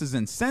terrible. This is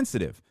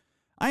insensitive.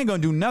 I ain't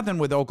going to do nothing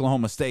with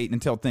Oklahoma State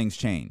until things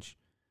change.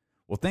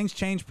 Well, things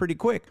change pretty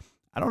quick.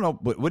 I don't know.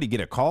 Would he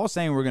get a call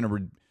saying we're going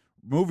to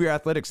remove your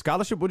athletic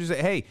scholarship? Would you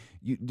say, hey,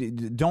 you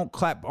don't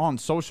clap on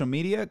social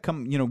media?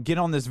 Come, get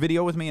on this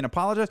video with me and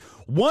apologize.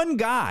 One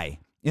guy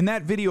in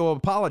that video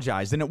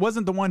apologized, and it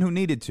wasn't the one who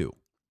needed to.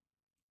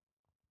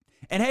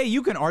 And hey,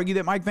 you can argue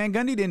that Mike Van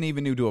Gundy didn't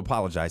even need to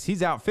apologize.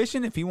 He's out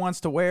fishing. If he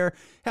wants to wear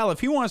a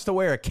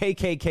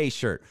KKK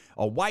shirt,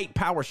 a white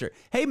power shirt,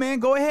 hey man,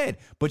 go ahead.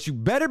 But you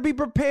better be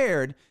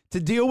prepared to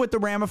deal with the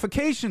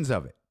ramifications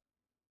of it.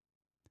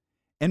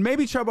 And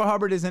maybe Chuba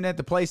Hubbard isn't at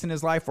the place in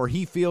his life where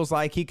he feels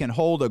like he can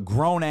hold a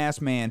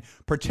grown-ass man,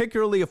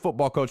 particularly a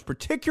football coach,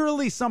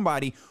 particularly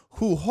somebody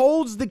who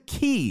holds the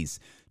keys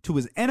to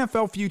his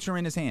NFL future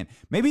in his hand.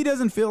 Maybe he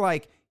doesn't feel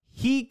like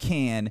he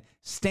can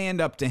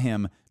stand up to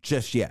him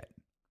just yet.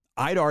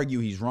 I'd argue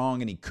he's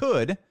wrong, and he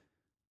could,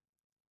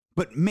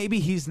 but maybe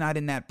he's not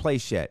in that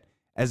place yet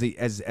as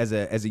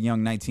a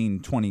young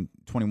 19, 20,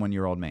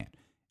 21-year-old man.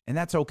 And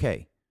that's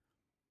okay.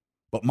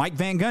 But Mike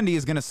Van Gundy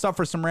is going to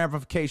suffer some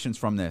ramifications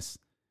from this.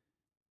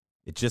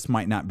 It just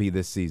might not be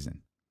this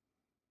season.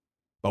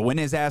 But when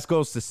his ass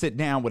goes to sit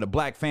down with a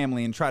black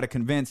family and try to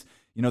convince,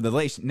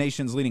 the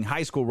nation's leading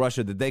high school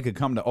rusher that they could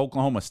come to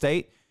Oklahoma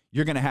State,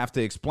 you're going to have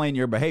to explain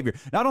your behavior.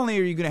 Not only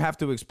are you going to have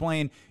to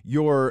explain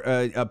your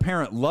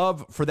apparent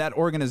love for that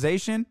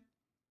organization,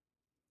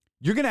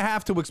 you're going to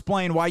have to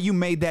explain why you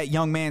made that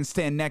young man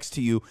stand next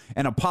to you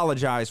and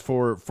apologize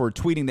for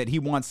tweeting that he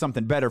wants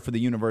something better for the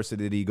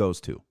university that he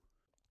goes to.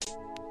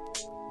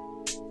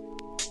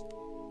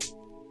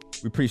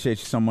 We appreciate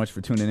you so much for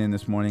tuning in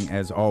this morning.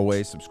 As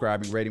always,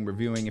 subscribing, rating,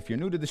 reviewing. If you're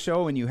new to the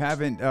show and you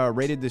haven't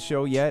rated the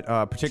show yet,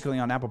 particularly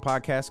on Apple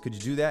Podcasts, could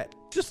you do that?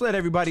 Just let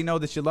everybody know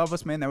that you love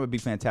us, man. That would be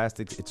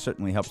fantastic. It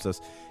certainly helps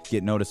us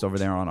get noticed over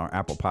there on our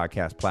Apple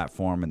Podcast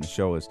platform. And the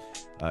show has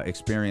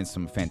experienced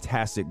some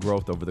fantastic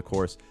growth over the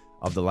course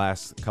of the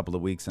last couple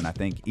of weeks. And I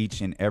thank each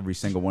and every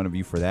single one of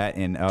you for that.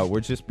 And we're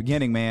just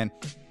beginning, man.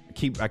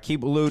 I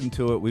keep alluding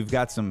to it. We've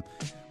got some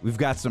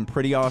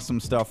pretty awesome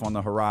stuff on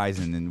the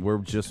horizon, and we're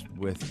just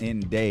within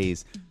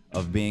days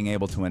of being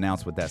able to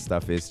announce what that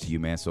stuff is to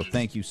you, man. So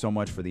thank you so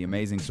much for the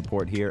amazing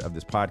support here of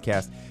this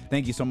podcast.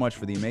 Thank you so much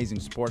for the amazing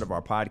support of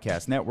our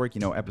podcast network.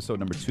 Episode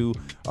number 2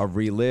 of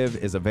Relive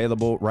is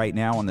available right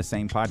now on the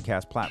same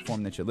podcast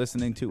platform that you're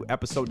listening to.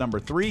 Episode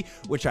number 3,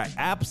 which I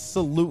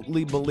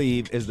absolutely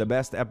believe is the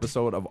best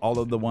episode of all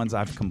of the ones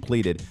I've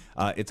completed.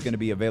 It's going to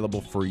be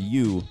available for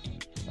you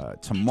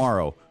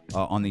tomorrow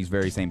on these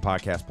very same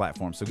podcast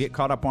platforms. So get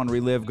caught up on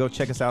Relive. Go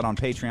check us out on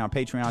Patreon,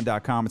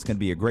 patreon.com. It's going to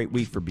be a great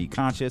week for Be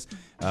Conscious.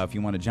 If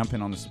you want to jump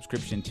in on the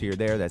subscription tier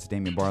there, that's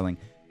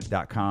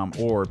DamianBarling.com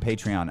or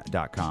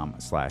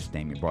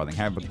patreon.com/DamianBarling.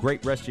 Have a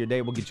great rest of your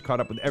day. We'll get you caught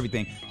up with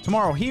everything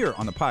tomorrow here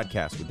on the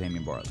podcast with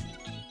Damian Barling.